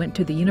Ohio and went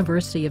to the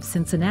University of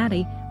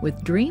Cincinnati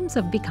with dreams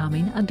of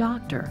becoming a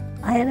doctor.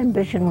 I had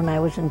ambition when I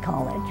was in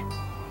college.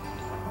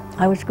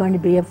 I was going to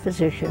be a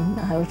physician.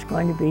 I was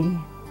going to be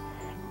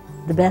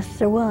the best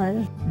there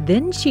was.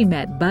 Then she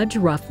met Budge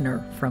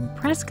Ruffner from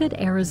Prescott,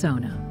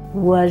 Arizona.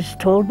 Was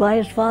told by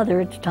his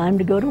father, it's time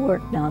to go to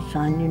work now,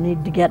 son. You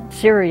need to get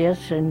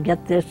serious and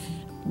get this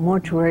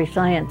mortuary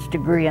science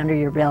degree under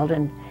your belt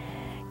and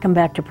come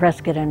back to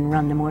Prescott and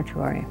run the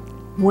mortuary.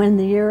 When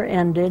the year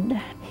ended,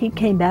 he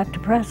came back to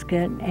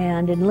Prescott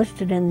and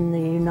enlisted in the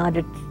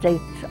United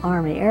States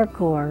Army Air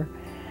Corps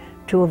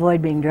to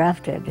avoid being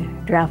drafted.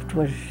 Draft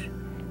was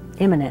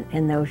imminent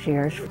in those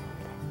years.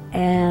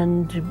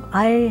 And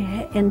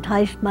I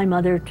enticed my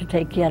mother to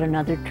take yet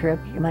another trip.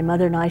 My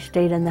mother and I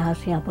stayed in the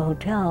Hacienda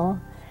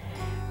Hotel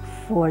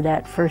for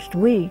that first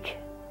week.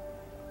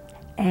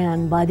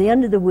 And by the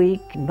end of the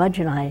week, Budge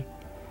and I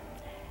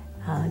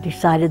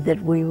decided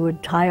that we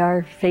would tie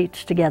our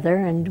fates together,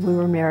 and we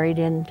were married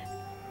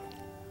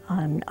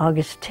on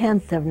August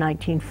 10th of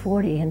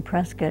 1940 in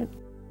Prescott.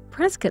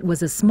 Prescott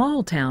was a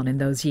small town in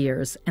those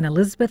years, and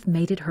Elisabeth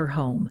made it her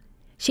home.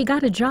 She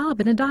got a job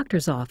in a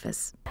doctor's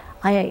office.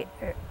 I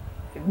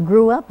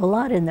grew up a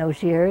lot in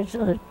those years,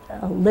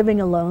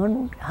 living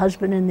alone,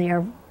 husband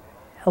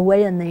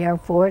away in the Air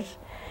Force,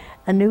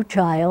 a new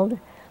child,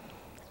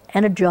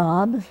 and a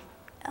job.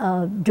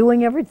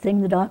 Doing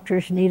everything the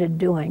doctors needed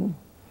doing.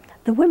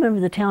 The women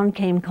of the town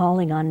came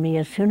calling on me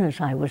as soon as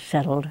I was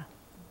settled,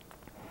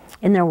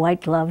 in their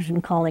white gloves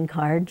and calling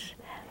cards,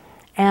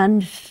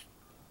 and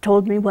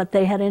told me what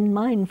they had in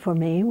mind for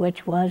me,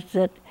 which was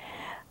that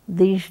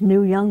these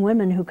new young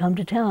women who come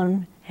to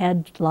town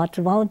had lots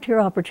of volunteer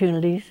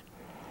opportunities.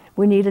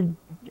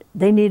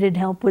 They needed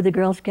help with the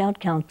Girl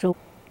Scout Council.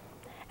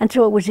 And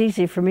so it was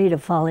easy for me to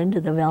fall into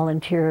the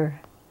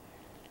volunteer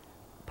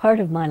part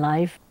of my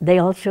life. They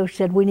also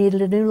said we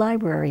needed a new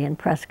library in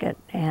Prescott,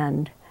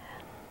 and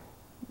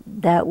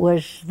that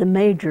was the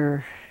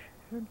major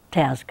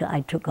task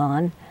I took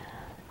on.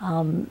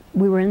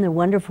 We were in the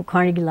wonderful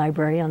Carnegie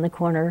Library on the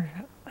corner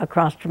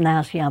across from the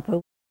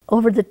Hacienda.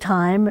 Over the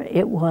time,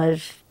 it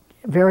was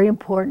very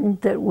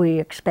important that we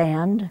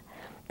expand.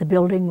 The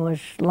building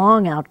was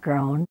long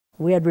outgrown.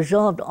 We had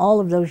resolved all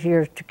of those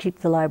years to keep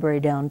the library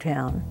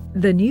downtown.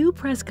 The new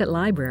Prescott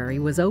Library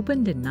was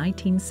opened in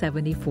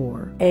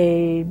 1974.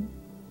 A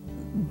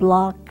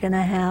block and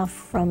a half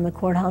from the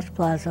Courthouse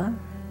Plaza,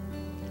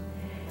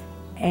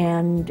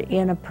 and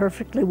in a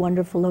perfectly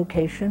wonderful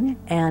location.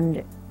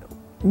 And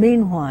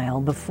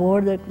meanwhile, before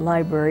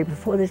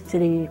the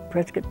city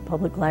Prescott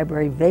Public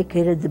Library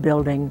vacated the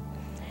building,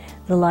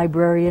 the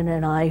librarian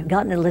and I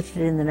got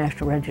enlisted in the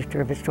National Register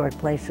of Historic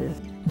Places.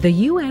 The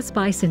U.S.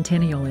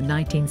 Bicentennial in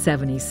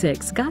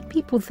 1976 got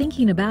people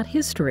thinking about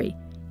history.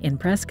 In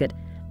Prescott,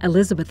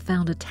 Elisabeth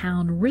found a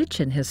town rich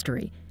in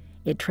history.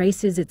 It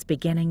traces its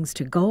beginnings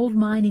to gold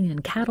mining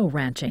and cattle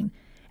ranching,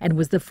 and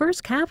was the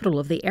first capital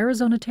of the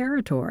Arizona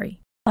Territory.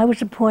 I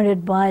was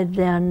appointed by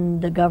then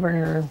the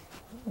Governor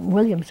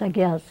Williams, I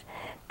guess,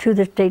 to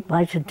the State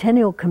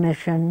Bicentennial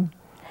Commission,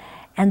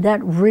 and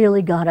that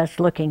really got us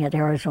looking at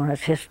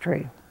Arizona's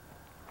history.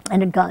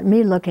 And it got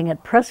me looking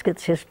at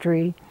Prescott's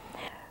history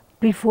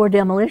before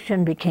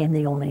demolition became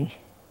the only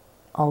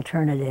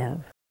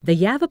alternative. The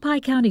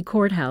Yavapai County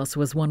Courthouse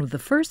was one of the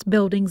first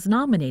buildings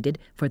nominated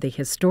for the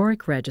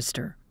Historic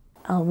Register.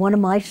 One of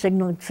my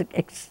signal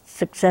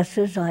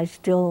successes I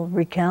still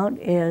recount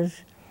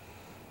is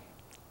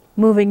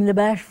moving the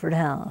Bashford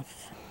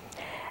House.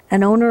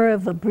 An owner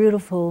of a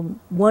beautiful,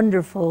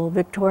 wonderful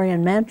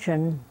Victorian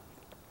mansion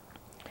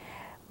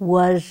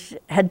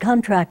had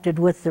contracted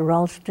with the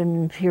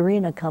Ralston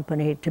Purina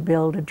Company to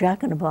build a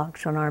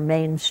Jack-in-the-Box on our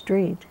main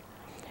street.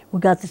 We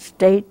got the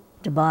state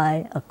to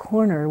buy a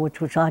corner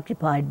which was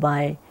occupied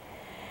by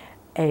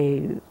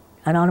an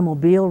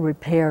automobile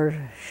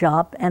repair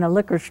shop and a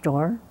liquor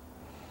store,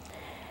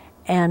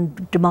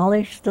 and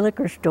demolished the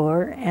liquor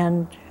store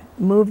and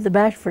moved the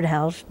Bashford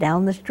House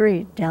down the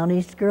street, down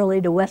East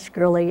Gurley to West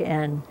Gurley,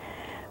 and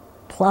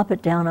plop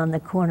it down on the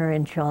corner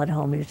in Charlotte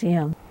Hall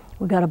Museum.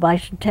 We got a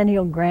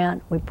bicentennial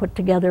grant. We put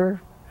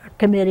together a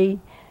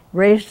committee,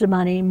 raised the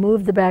money,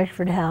 moved the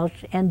Bashford House,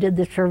 and did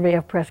the survey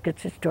of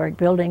Prescott's historic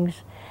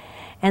buildings,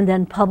 and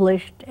then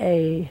published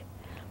a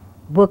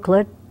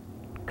booklet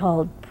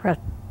called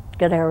Prescott,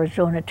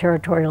 Arizona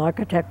Territorial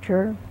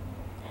Architecture,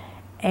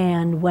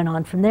 and went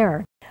on from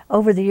there.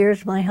 Over the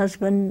years, my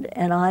husband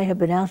and I have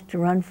been asked to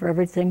run for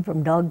everything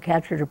from dog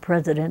catcher to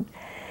president,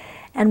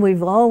 and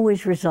we've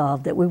always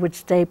resolved that we would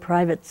stay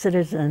private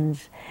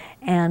citizens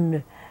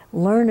and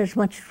learn as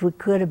much as we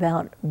could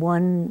about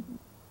one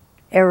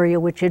area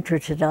which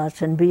interested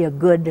us and be a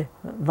good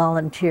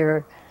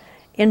volunteer,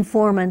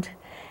 informant,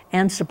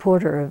 and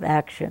supporter of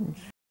actions.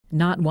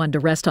 Not one to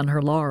rest on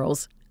her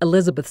laurels,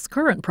 Elisabeth's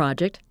current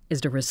project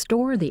is to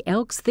restore the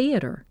Elks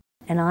Theater.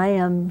 And I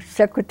am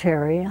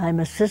secretary, I'm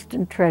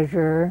assistant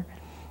treasurer,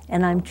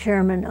 and I'm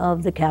chairman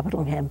of the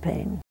capital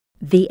campaign.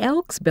 The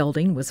Elks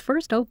building was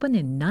first opened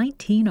in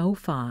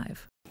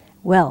 1905.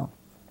 Well,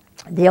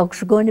 the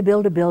Elks were going to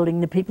build a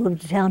building. The people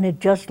of the town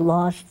had just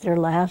lost their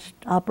last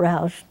opera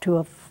house to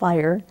a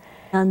fire,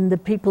 and the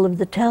people of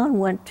the town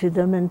went to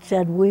them and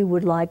said, we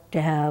would like to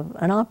have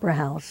an opera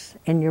house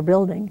in your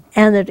building.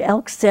 And the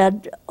Elks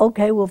said,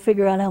 okay, we'll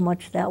figure out how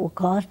much that will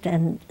cost,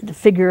 and the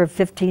figure of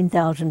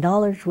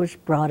 $15,000 was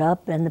brought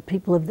up, and the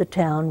people of the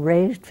town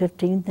raised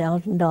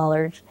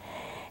 $15,000,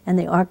 and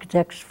the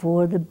architects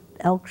for the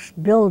Elks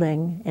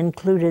building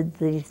included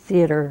the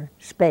theater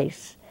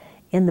space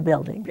in the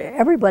building.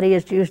 Everybody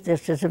has used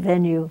this as a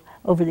venue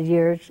over the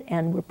years,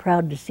 and we're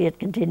proud to see it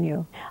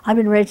continue. I've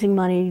been raising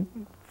money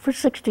for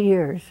 60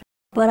 years,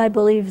 but I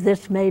believe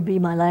this may be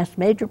my last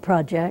major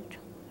project,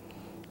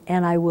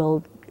 and I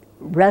will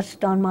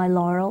rest on my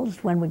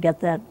laurels when we get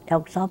that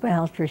Elks Opera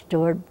House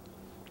restored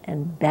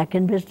and back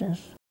in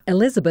business.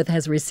 Elisabeth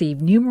has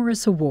received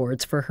numerous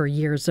awards for her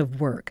years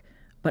of work.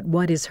 But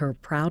what is her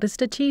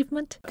proudest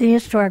achievement? The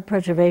historic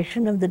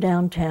preservation of the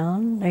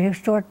downtown, the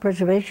historic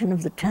preservation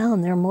of the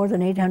town. There are more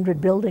than 800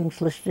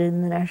 buildings listed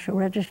in the National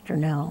Register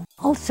now.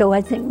 Also,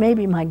 I think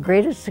maybe my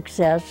greatest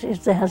success is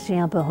the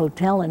Hacienda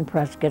Hotel in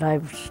Prescott.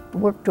 I've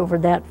worked over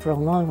that for a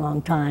long,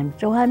 long time.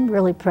 So I'm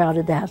really proud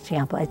of the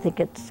Hacienda. I think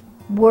it's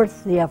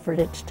worth the effort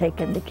it's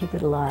taken to keep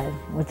it alive.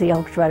 With the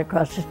Elks right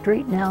across the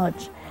street now,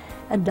 it's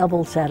a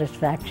double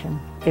satisfaction.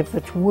 If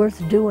it's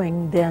worth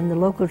doing, then the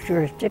local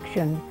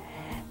jurisdiction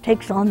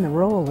takes on the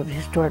role of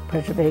historic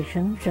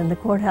preservation, and the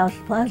Courthouse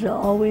Plaza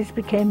always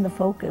became the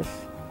focus.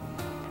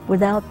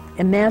 Without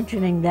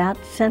imagining that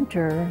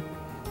center,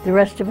 the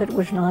rest of it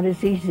was not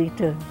as easy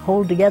to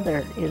hold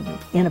together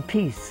in a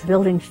piece.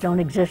 Buildings don't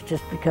exist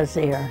just because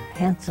they are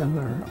handsome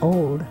or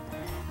old.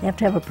 They have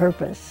to have a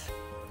purpose.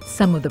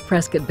 Some of the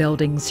Prescott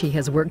buildings she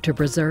has worked to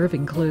preserve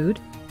include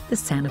the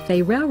Santa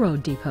Fe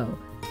Railroad Depot,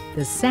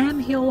 the Sam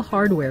Hill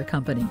Hardware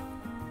Company,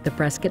 the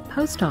Prescott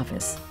Post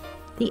Office,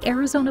 the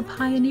Arizona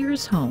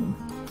Pioneers Home,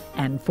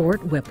 and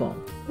Fort Whipple.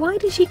 Why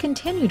does she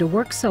continue to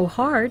work so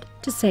hard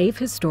to save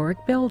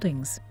historic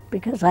buildings?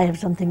 Because I have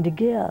something to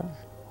give.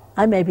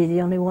 I may be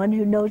the only one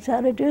who knows how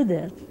to do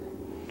this,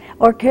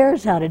 or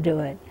cares how to do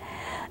it.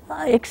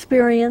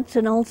 Experience,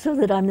 and also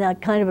that I'm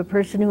that kind of a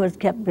person who has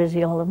kept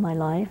busy all of my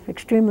life,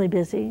 extremely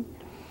busy.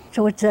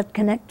 So it's that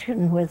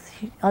connection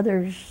with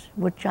others,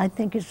 which I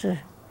think is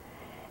a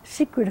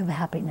secret of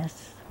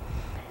happiness.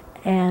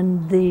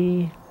 And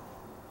the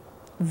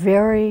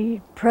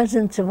very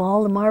presence of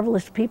all the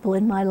marvelous people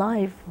in my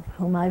life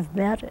whom I've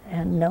met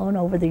and known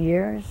over the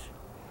years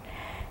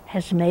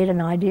has made an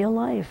ideal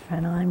life,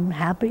 and I'm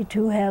happy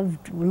to have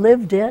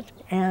lived it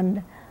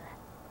and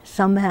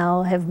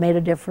somehow have made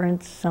a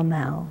difference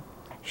somehow.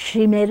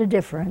 She made a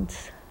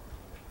difference.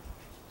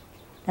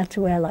 That's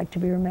the way I like to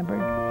be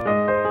remembered.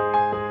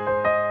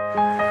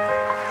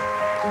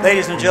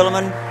 Ladies and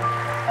gentlemen,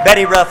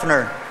 Betty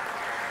Ruffner.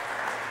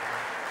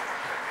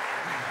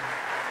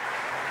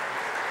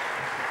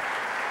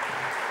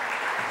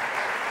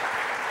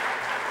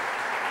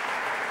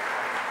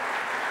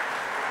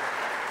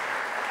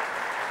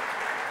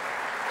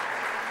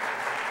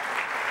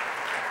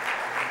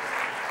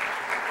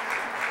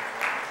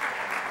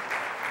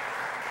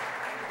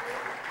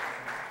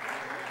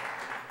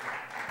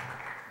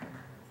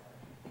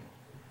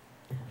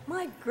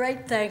 My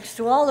great thanks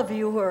to all of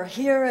you who are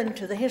here and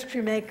to the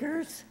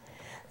Historymakers,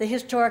 the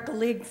Historical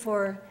League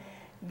for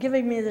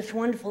giving me this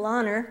wonderful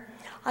honor.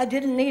 I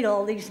didn't need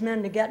all these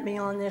men to get me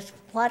on this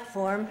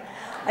platform.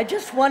 I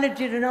just wanted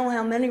you to know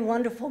how many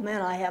wonderful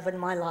men I have in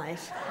my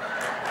life,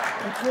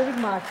 including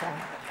Martha.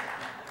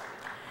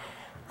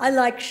 I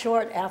like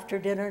short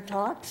after-dinner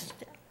talks.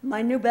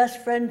 My new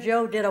best friend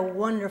Joe did a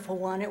wonderful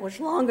one. It was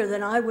longer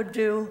than I would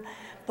do,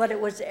 but it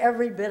was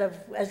every bit of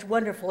as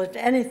wonderful as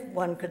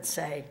anyone could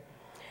say.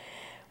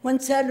 When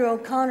Sandra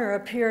O'Connor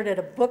appeared at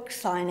a book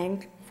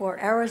signing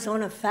for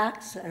Arizona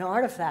Facts and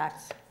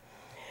Artifacts,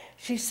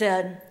 she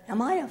said,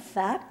 "Am I a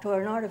fact or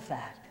an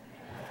artifact?"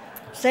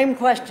 Same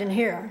question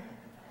here.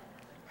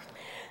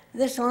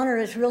 This honor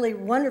is really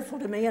wonderful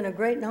to me, and a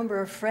great number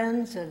of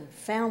friends and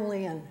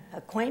family and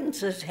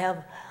acquaintances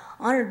have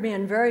honored me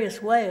in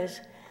various ways.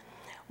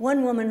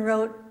 One woman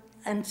wrote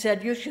and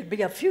said, "You should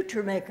be a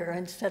future maker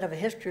instead of a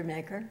history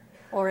maker,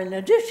 or in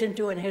addition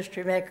to a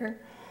history maker."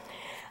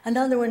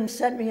 Another one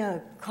sent me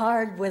a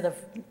card with a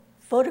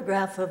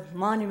photograph of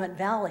Monument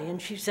Valley,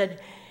 and she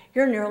said,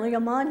 "You're nearly a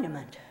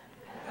monument."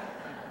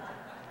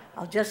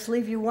 I'll just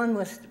leave you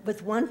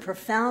with one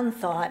profound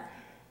thought.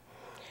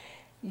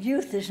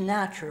 Youth is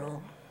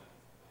natural.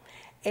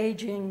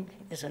 Aging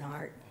is an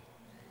art.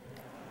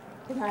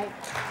 Good night.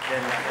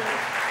 And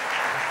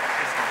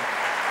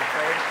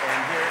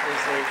here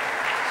is a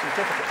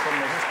certificate from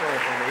the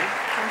Historical League.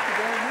 Thank you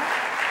very much.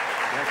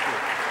 Thank you.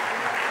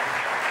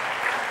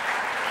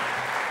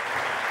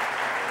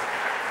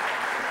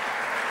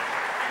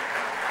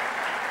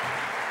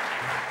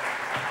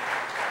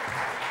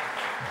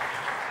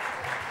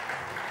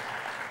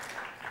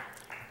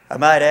 I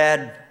might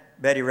add,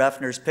 Betty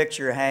Ruffner's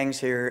picture hangs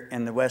here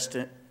in the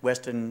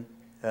Weston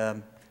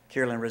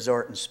Kierland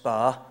Resort and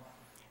Spa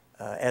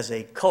as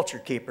a culture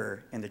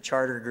keeper in the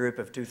charter group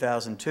of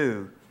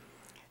 2002.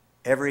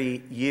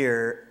 Every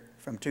year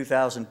from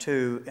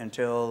 2002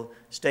 until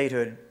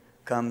statehood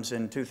comes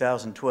in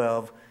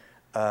 2012,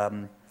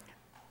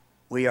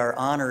 we are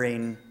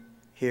honoring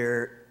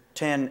here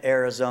 10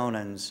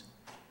 Arizonans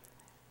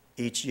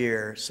each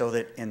year, so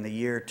that in the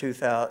year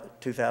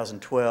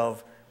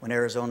 2012, when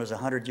Arizona is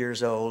 100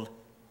 years old,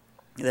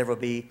 there will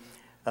be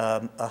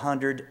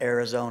 100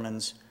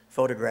 Arizonans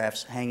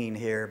photographs hanging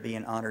here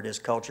being honored as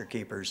culture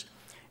keepers.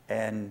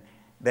 And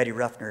Betty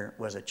Ruffner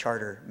was a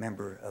charter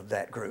member of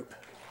that group.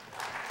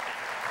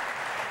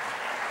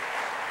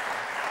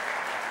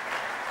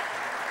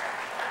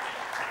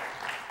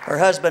 Her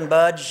husband,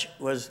 Budge,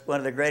 was one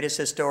of the greatest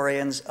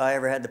historians I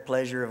ever had the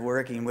pleasure of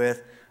working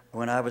with.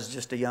 When I was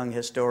just a young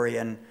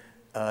historian,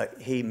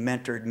 he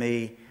mentored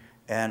me,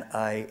 and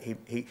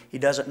he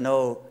doesn't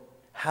know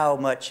how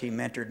much he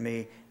mentored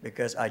me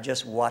because I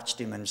just watched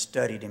him and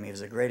studied him. He was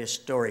the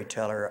greatest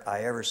storyteller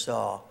I ever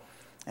saw.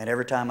 And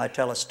every time I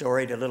tell a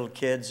story to little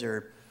kids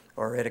or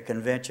at a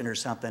convention or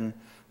something,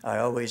 I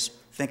always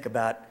think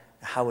about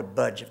how would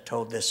Budge have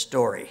told this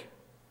story.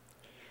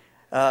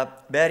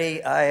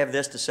 Betty, I have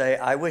this to say.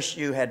 I wish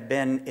you had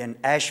been in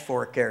Ash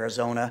Fork,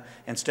 Arizona,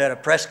 instead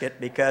of Prescott,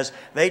 because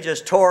they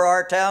just tore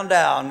our town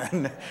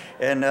down.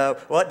 and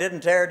what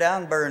didn't tear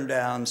down, burned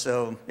down.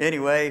 So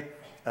anyway,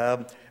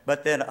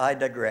 but then I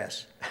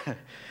digress.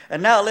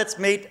 And now let's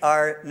meet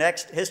our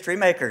next history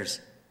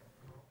makers.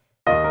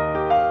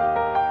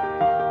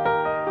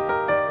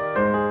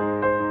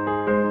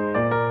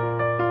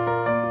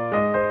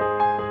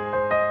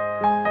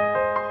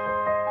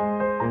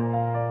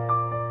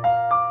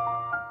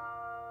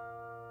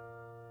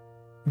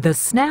 The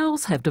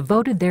Snells have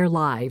devoted their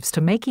lives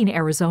to making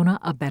Arizona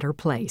a better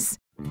place.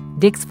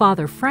 Dick's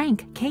father,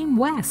 Frank, came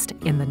west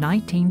in the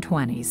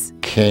 1920s.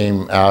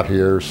 Came out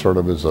here sort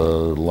of as a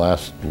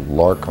last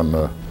lark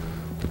on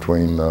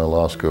between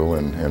law school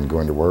and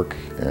going to work,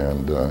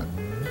 and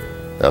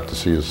got to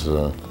see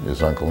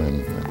his uncle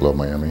in Globe,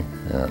 Miami,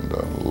 and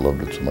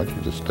loved it so much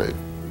he just stayed.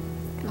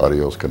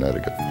 Adios,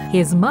 Connecticut.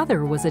 His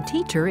mother was a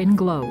teacher in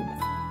Globe.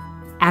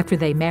 After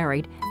they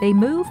married, they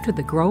moved to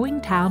the growing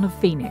town of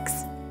Phoenix.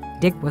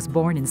 Dick was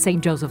born in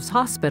St. Joseph's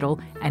Hospital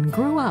and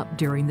grew up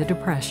during the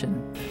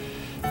Depression.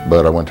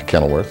 But I went to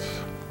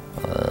Kenilworth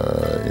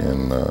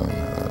in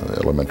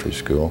elementary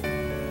school,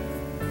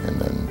 and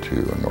then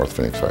to North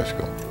Phoenix High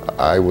School.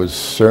 I was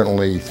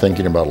certainly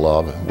thinking about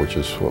law, which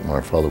is what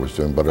my father was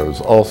doing, but I was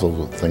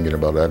also thinking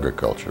about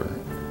agriculture.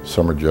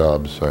 Summer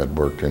jobs, I had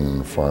worked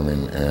in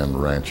farming and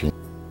ranching.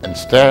 And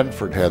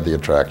Stanford had the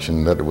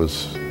attraction that it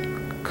was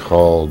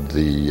called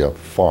the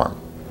farm,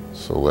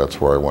 so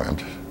that's where I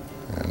went.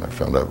 And I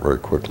found out very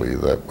quickly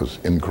that was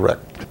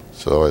incorrect.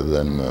 So I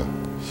then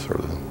sort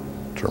of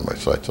turned my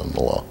sights on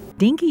the law.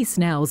 Dinky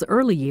Snell's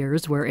early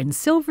years were in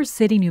Silver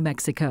City, New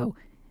Mexico.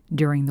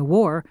 During the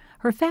war,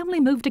 her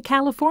family moved to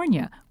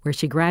California, where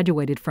she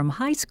graduated from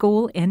high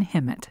school in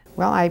Hemet.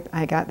 Well,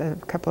 I got a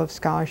couple of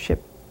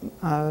scholarship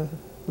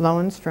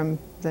loans from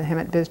the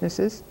Hemet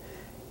businesses,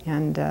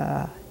 and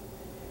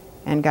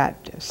got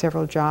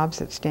several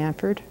jobs at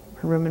Stanford,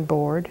 room and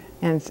board,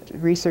 and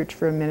research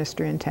for a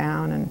minister in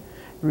town, and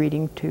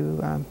reading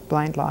to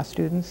blind law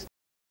students.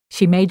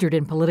 She majored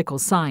in political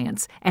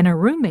science, and a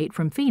roommate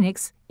from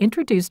Phoenix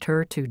introduced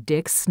her to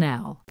Dick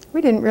Snell.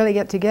 We didn't really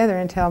get together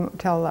until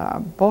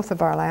both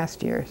of our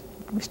last years.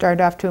 We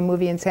started off to a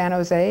movie in San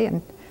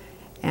Jose,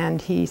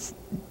 and he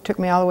took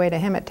me all the way to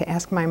Hemet to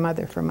ask my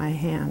mother for my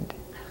hand.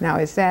 Now,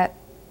 is that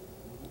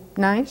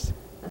nice?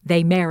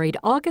 They married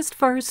August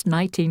 1st,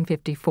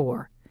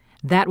 1954.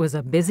 That was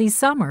a busy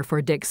summer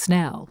for Dick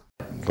Snell.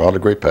 A lot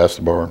of great past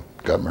the bar,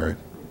 got married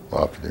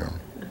after the Army.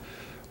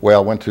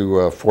 Well, I went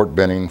to Fort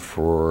Benning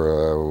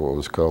for what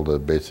was called a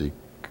basic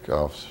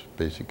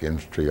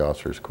infantry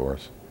officers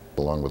course.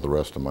 Along with the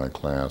rest of my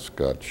class,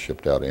 got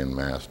shipped out en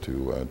masse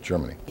to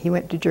Germany. He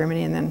went to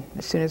Germany, and then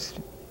as soon as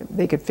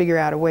they could figure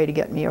out a way to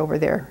get me over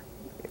there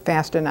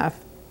fast enough,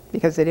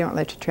 because they didn't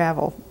let you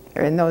travel,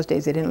 or in those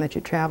days they didn't let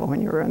you travel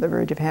when you were on the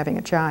verge of having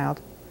a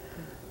child.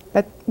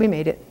 But we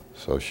made it.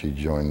 So she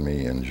joined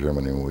me in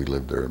Germany, and we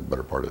lived there a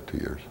better part of 2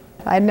 years.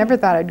 I never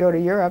thought I'd go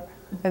to Europe.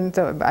 And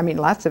so, I mean,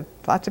 lots of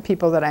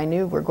people that I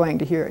knew were going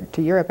to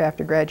Europe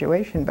after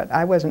graduation, but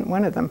I wasn't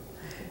one of them.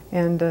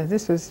 And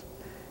this was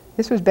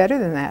better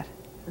than that.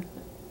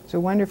 It's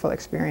a wonderful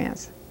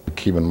experience.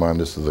 Keep in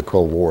mind, this is the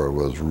Cold War. It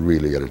was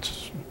really at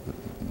its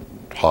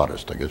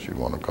hottest, I guess you'd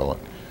want to call it.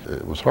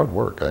 It was hard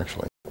work,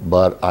 actually.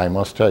 But I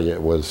must tell you,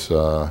 it was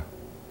the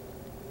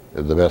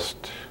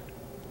best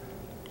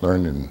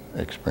learning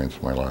experience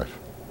of my life.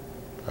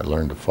 I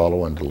learned to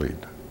follow and to lead.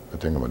 I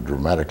think I'm a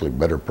dramatically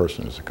better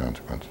person as a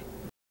consequence.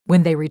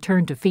 When they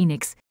returned to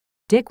Phoenix,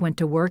 Dick went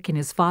to work in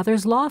his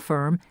father's law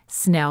firm,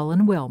 Snell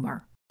and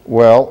Wilmer.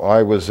 Well,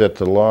 I was at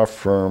the law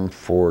firm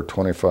for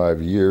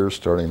 25 years,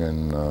 starting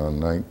in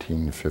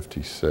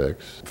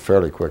 1956.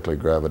 Fairly quickly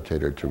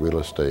gravitated to real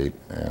estate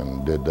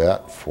and did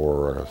that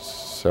for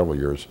several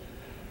years.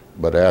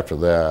 But after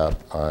that,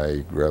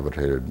 I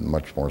gravitated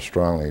much more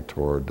strongly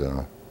toward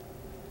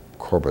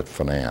corporate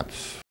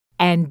finance.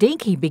 And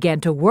Dinky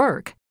began to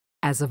work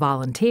as a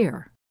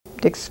volunteer.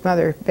 Dick's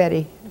mother,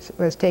 Betty,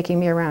 was taking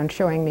me around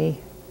showing me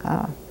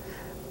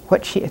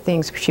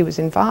things she was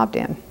involved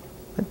in.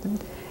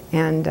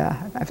 And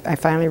I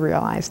finally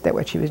realized that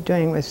what she was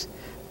doing was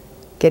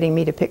getting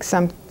me to pick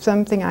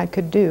something I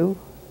could do.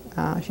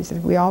 She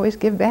said, we always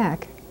give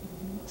back.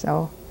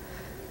 So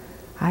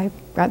I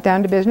got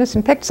down to business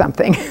and picked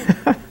something.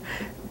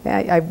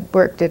 I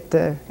worked on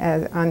the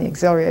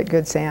auxiliary at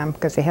Good Sam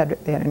because they had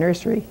a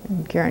nursery,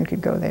 and Karen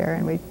could go there,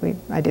 and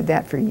I did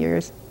that for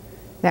years.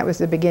 That was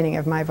the beginning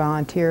of my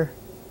volunteer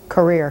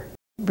career.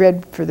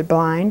 Read for the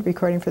blind,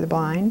 recording for the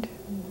blind.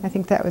 I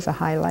think that was a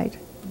highlight.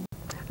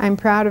 I'm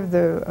proud of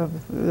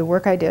the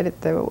work I did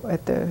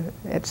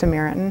at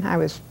Samaritan. I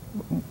was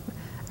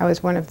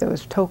one of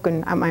those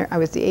token. I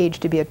was the age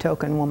to be a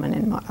token woman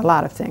in a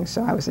lot of things.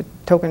 So I was a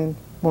token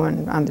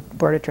woman on the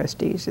board of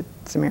trustees at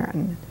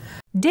Samaritan.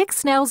 Dick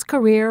Snell's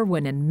career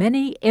went in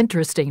many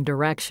interesting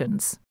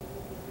directions.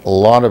 A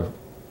lot of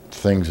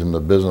things in the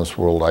business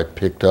world I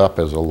picked up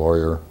as a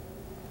lawyer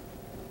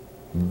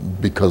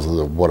because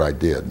of what I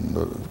did,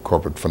 the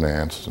corporate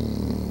finance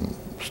and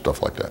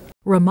stuff like that.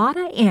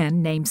 Ramada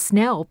Inn named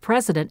Snell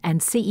president and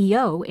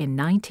CEO in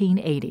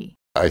 1980.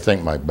 I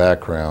think my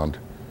background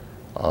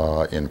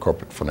in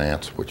corporate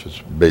finance, which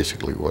is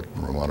basically what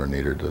Ramada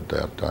needed at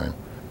that time,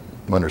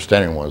 my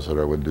understanding was that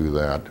I would do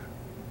that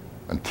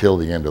until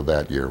the end of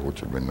that year, which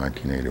had been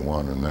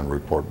 1981, and then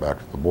report back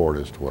to the board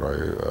as to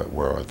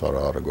where I thought I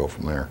ought to go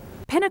from there.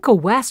 Pinnacle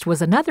West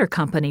was another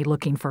company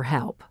looking for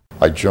help.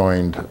 I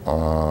joined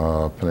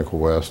Pinnacle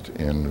West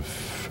in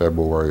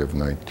February of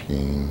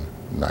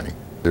 1990.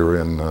 They were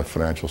in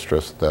financial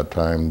stress at that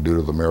time due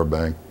to the Mirror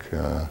Bank.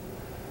 They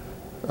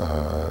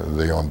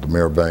owned the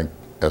Mirror Bank,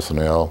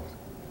 SNL,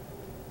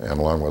 and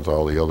along with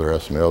all the other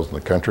SNLs in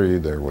the country,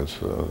 there was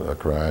a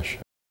crash.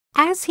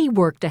 As he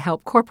worked to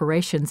help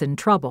corporations in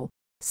trouble,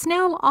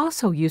 Snell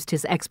also used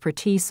his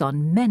expertise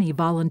on many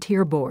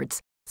volunteer boards,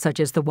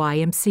 such as the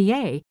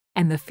YMCA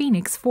and the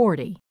Phoenix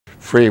 40.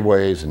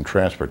 Freeways and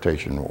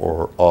transportation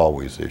were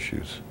always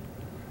issues.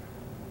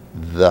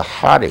 The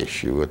hot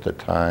issue at the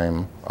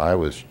time I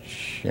was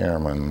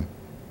chairman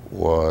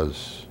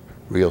was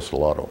Rio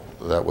Salado.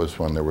 That was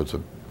when there was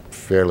a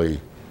fairly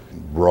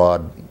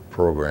broad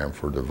program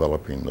for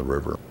developing the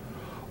river.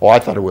 Oh, I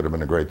thought it would have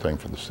been a great thing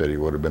for the city. It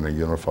would have been a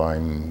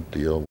unifying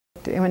deal.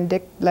 When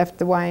Dick left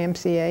the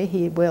YMCA,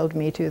 he willed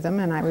me to them,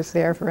 and I was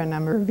there for a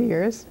number of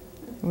years.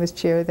 I was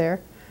chair there.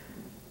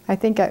 I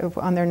think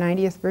on their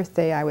 90th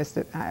birthday, I was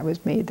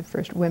made the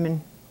first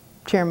women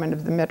chairman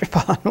of the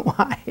Metropolitan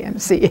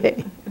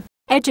YMCA.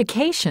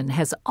 Education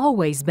has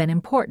always been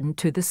important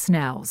to the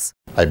Snells.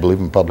 I believe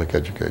in public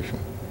education.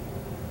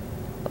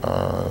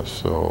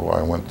 So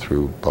I went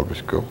through public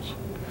schools,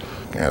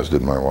 as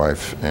did my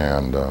wife,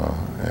 and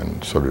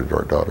so did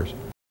our daughters.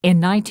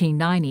 In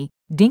 1990,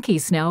 Dinky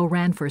Snell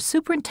ran for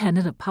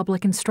superintendent of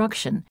public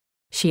instruction.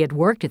 She had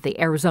worked at the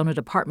Arizona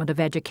Department of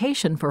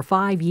Education for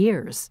 5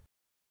 years.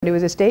 It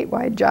was a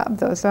statewide job,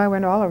 though, so I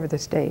went all over the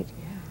state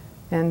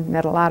and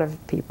met a lot of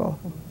people.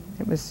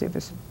 It was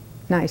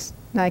nice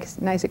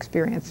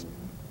experience.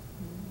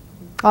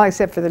 All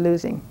except for the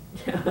losing.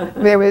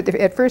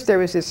 At first there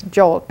was this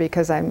jolt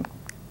because I'm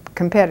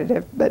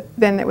competitive, but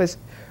then it was,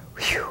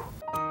 whew.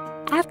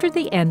 After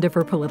the end of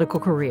her political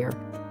career,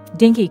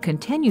 Dinky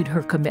continued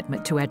her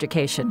commitment to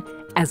education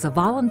as a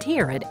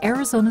volunteer at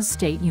Arizona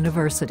State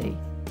University.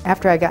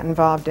 After I got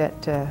involved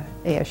at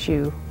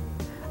ASU,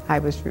 I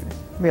was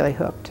really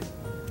hooked.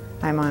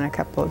 I'm on a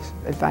couple of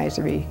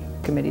advisory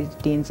committees,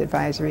 dean's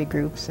advisory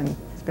groups, and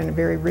it's been a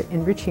very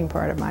enriching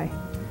part of my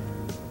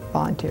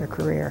volunteer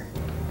career.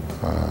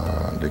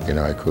 Dick and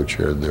I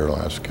co-chaired their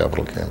last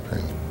capital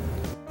campaign.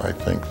 I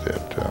think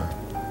that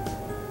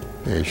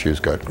ASU's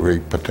got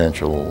great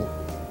potential,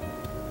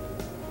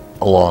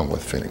 along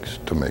with Phoenix,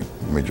 to make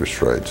major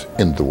strides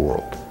in the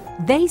world.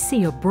 They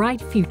see a bright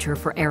future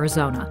for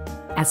Arizona.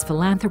 As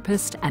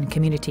philanthropists and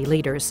community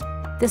leaders,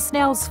 the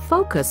Snells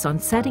focus on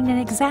setting an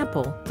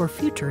example for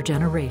future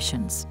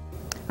generations.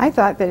 I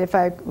thought that if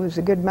I was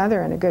a good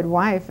mother and a good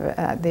wife,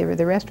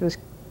 the rest was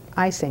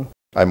icing.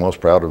 I'm most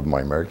proud of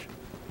my marriage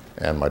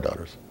and my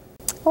daughters.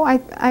 Oh,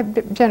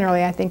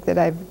 generally I think that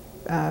I've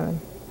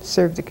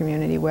served the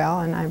community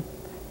well, and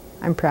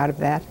I'm proud of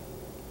that.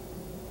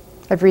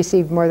 I've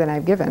received more than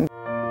I've given.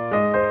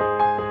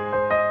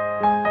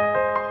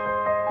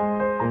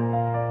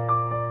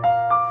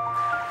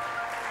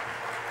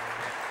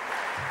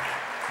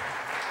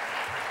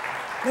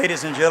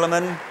 Ladies and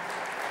gentlemen,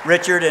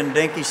 Richard and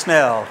Dinky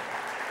Snell.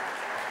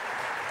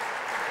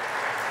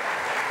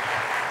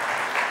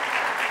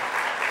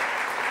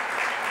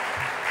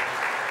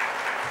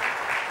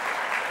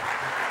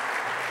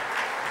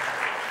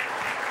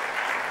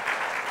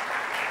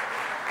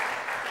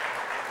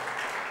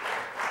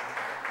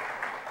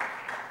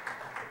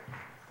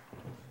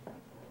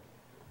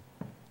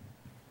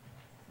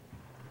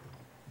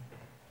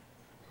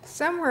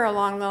 Somewhere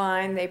along the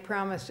line, they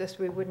promised us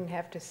we wouldn't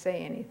have to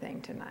say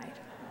anything tonight.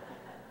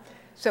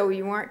 So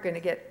you weren't going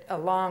to get a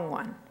long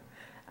one.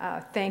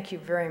 Thank you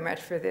very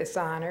much for this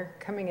honor.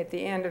 Coming at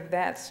the end of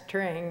that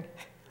string,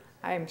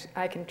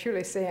 I can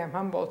truly say I'm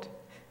humbled.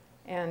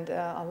 And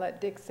I'll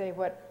let Dick say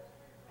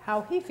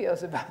how he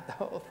feels about the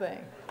whole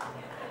thing.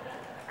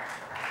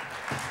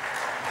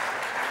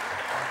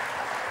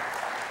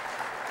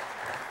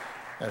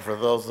 And for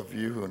those of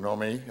you who know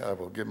me, I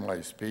will give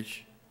my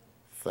speech.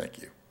 Thank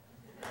you.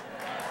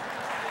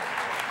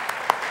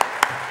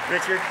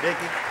 Richard,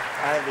 Dinky,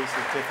 I have these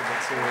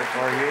certificates here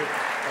for you,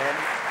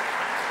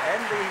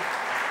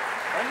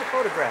 and the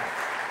photograph.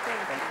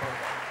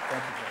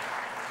 Thank you,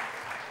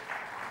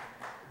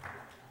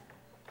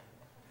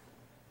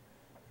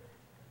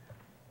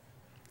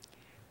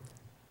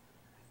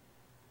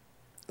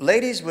 Jane.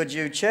 Ladies, would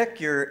you check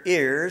your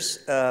ears?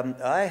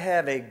 I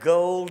have a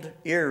gold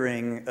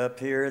earring up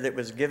here that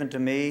was given to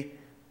me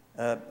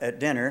at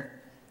dinner.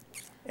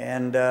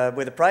 And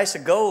with the price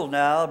of gold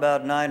now,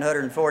 about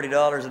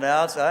 $940 an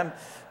ounce, I'm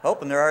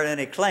hoping there aren't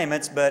any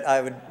claimants, but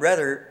I would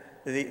rather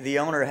the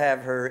owner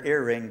have her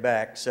earring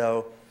back.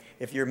 So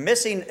if you're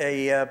missing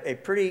a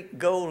pretty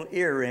gold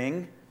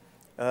earring,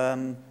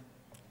 I'll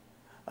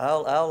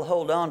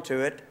hold on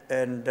to it,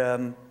 and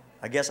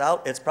I guess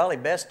it's probably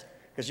best,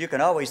 because you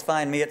can always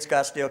find me at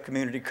Scottsdale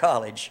Community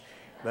College.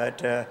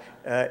 But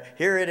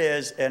here it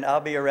is, and I'll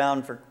be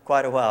around for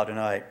quite a while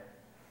tonight.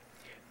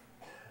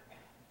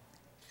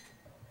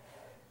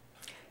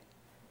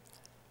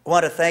 I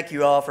want to thank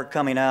you all for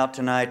coming out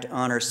tonight to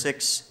honor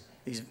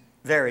these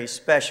very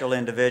special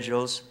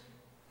individuals.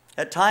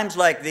 At times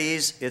like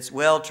these, it's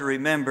well to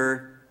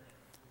remember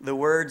the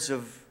words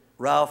of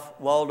Ralph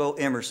Waldo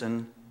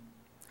Emerson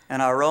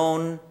and our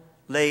own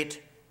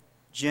late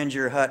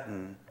Ginger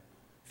Hutton,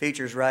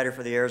 features writer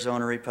for the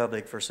Arizona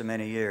Republic for so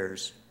many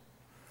years.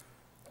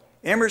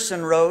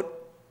 Emerson wrote,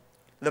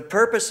 "The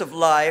purpose of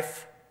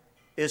life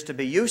is to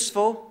be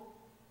useful,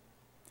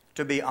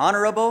 to be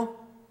honorable,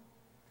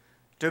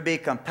 to be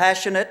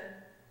compassionate,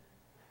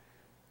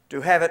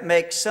 to have it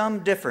make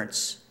some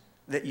difference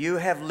that you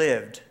have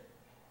lived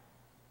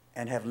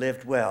and have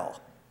lived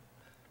well."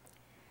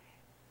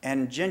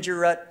 And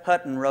Ginger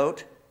Hutton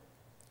wrote,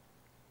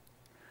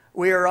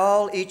 "We are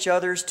all each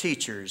other's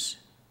teachers,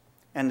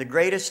 and the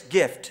greatest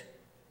gift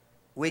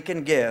we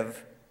can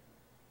give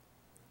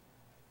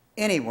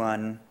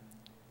anyone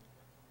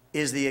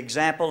is the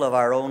example of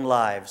our own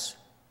lives."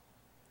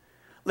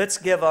 Let's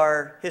give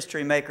our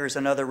history makers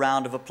another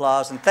round of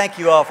applause, and thank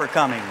you all for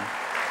coming.